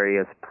 to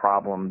various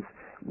problems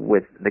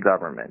with the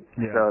government.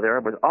 Yeah. So there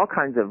was all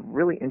kinds of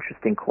really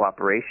interesting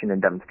cooperation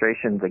and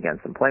demonstrations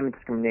against employment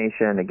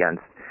discrimination,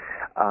 against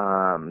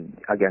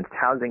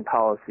housing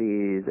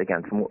policies,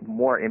 against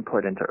more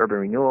input into urban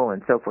renewal,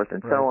 and so forth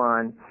and so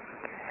on.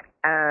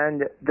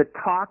 And the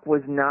talk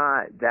was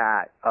not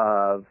that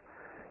of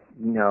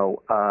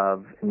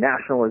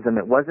nationalism.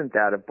 It wasn't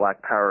that of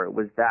Black Power. It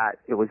was a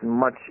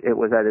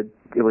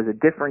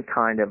different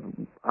kind of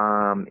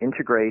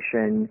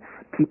integration,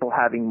 people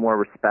having more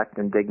respect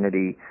and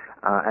dignity,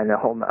 and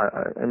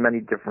and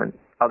many different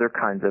other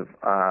kinds of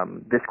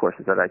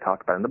discourses that I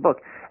talk about in the book.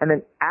 And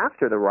then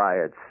after the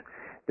riots,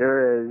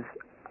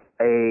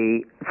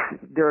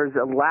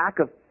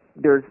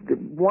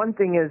 one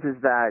thing is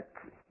that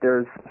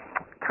there's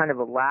kind of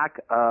a lack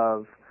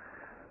of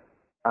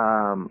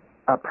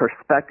a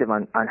perspective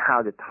on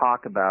how to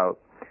talk about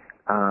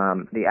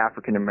the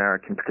African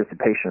American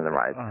participation in the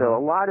riots. So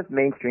a lot of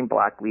mainstream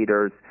black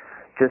leaders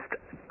just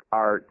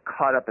are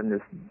caught up in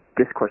this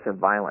discourse of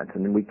violence,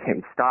 and then we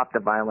can't stop the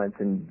violence,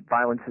 and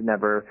violence is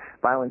never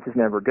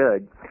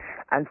good.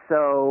 And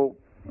so,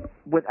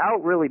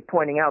 without really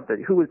pointing out that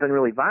who has been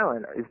really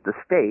violent is the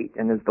state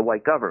and is the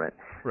white government.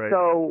 Right.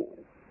 So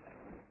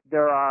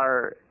there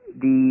are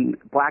the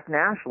black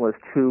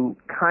nationalists who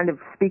kind of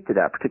speak to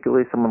that,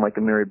 particularly someone like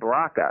Amiri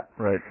Baraka.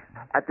 Right.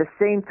 At the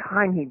same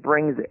time, he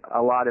brings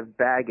a lot of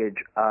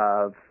baggage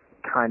of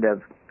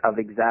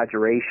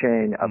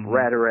exaggeration, of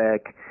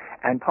rhetoric,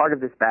 and part of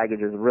this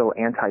baggage is a real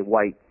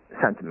anti-white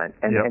sentiment,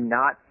 and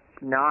not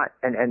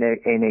in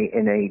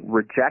a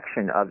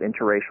rejection of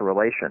interracial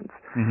relations.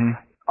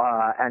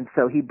 And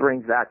so he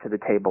brings that to the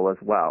table as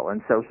well.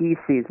 And so he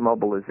sees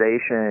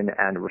mobilization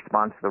and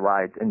response to the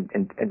riots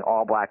in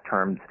all black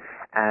terms,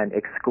 and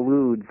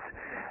excludes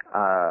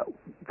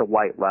the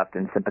white left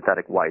and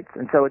sympathetic whites.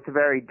 And so it's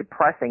very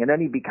depressing. And then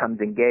he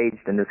becomes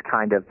engaged in this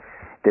kind of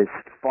this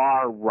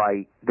far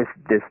right, this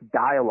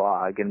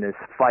dialogue and this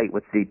fight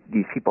with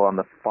these people on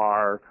the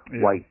far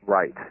white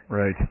right.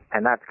 Right.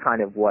 And that's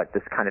kind of what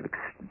this kind of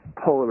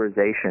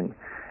polarization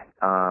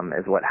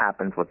is what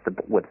happens with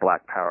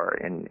Black Power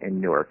in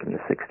Newark in the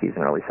 60s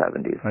and early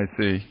 70s. I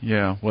see.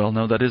 Yeah. Well,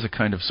 no, that is a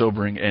kind of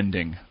sobering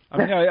ending. I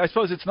mean, I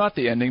suppose it's not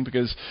the ending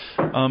because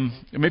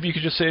maybe you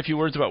could just say a few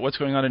words about what's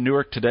going on in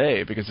Newark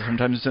today, because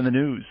sometimes it's in the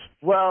news.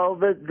 Well,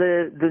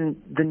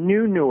 the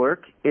new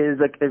Newark is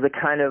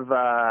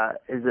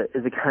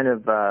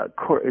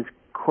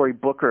Cory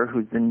Booker,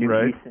 who's the new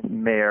recent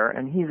mayor,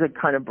 and he's a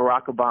kind of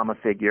Barack Obama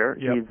figure.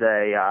 Yep. He's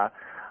a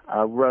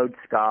Rhodes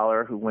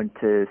Scholar who went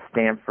to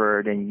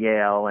Stanford and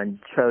Yale and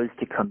chose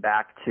to come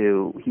back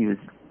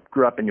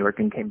grew up in Newark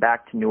and came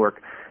back to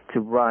Newark to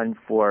run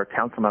for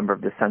council member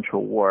of the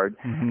Central Ward,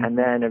 and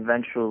then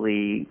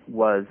eventually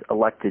was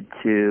elected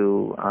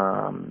to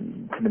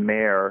the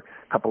mayor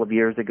a couple of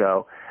years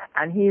ago.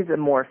 And he's a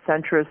more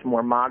centrist,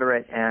 more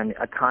moderate, and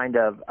a kind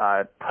of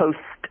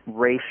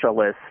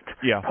post-racialist,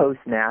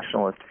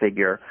 post-nationalist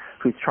figure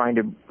who's trying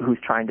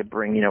to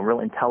bring real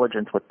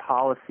intelligence with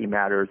policy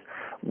matters,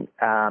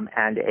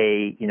 and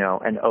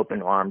an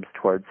open arms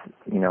towards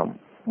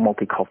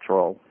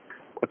multicultural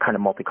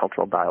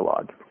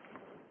dialogue.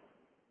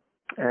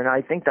 And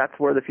I think that's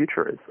where the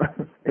future is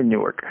in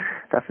Newark,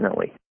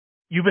 definitely.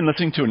 You've been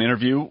listening to an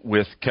interview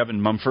with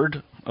Kevin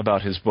Mumford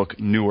about his book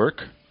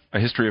Newark, A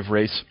History of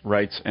Race,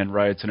 Rights, and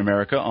Riots in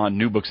America on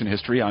New Books in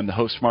History. I'm the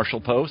host,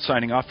 Marshall Poe,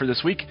 signing off for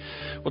this week.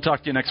 We'll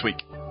talk to you next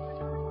week.